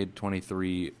it has made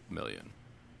 $23 million.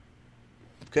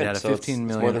 Good. It had a So $15 it's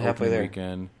million more than halfway opening there.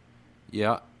 weekend.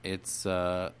 Yeah, it's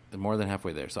more than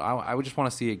halfway there. So I would just want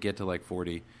to see it get to like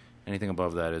 40, Anything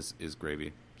above that is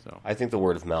gravy. So I think the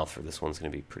word of mouth for this one's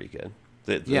going to be pretty good.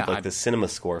 The cinema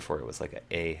score for it was like an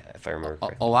A, if I remember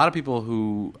correctly. a lot of people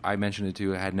who I mentioned it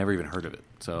to had never even heard of it.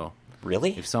 So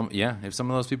Really? if some of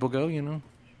those people go,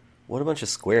 What a bunch of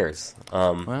squares.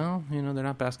 well, they're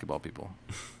not basketball people.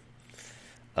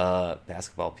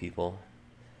 Basketball people.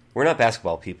 We're not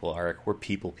basketball people, Arik. We're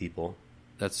people.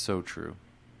 That's so true.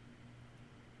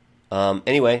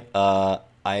 Anyway,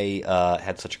 I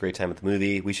had such a great time with the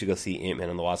movie. We should go see Ant-Man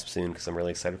and the Wasp soon because I'm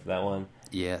really excited for that one.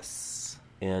 Yes.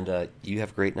 And you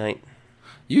have a great night.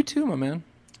 You too, my man.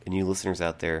 And you listeners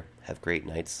out there have great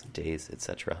nights, days,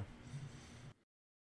 etc.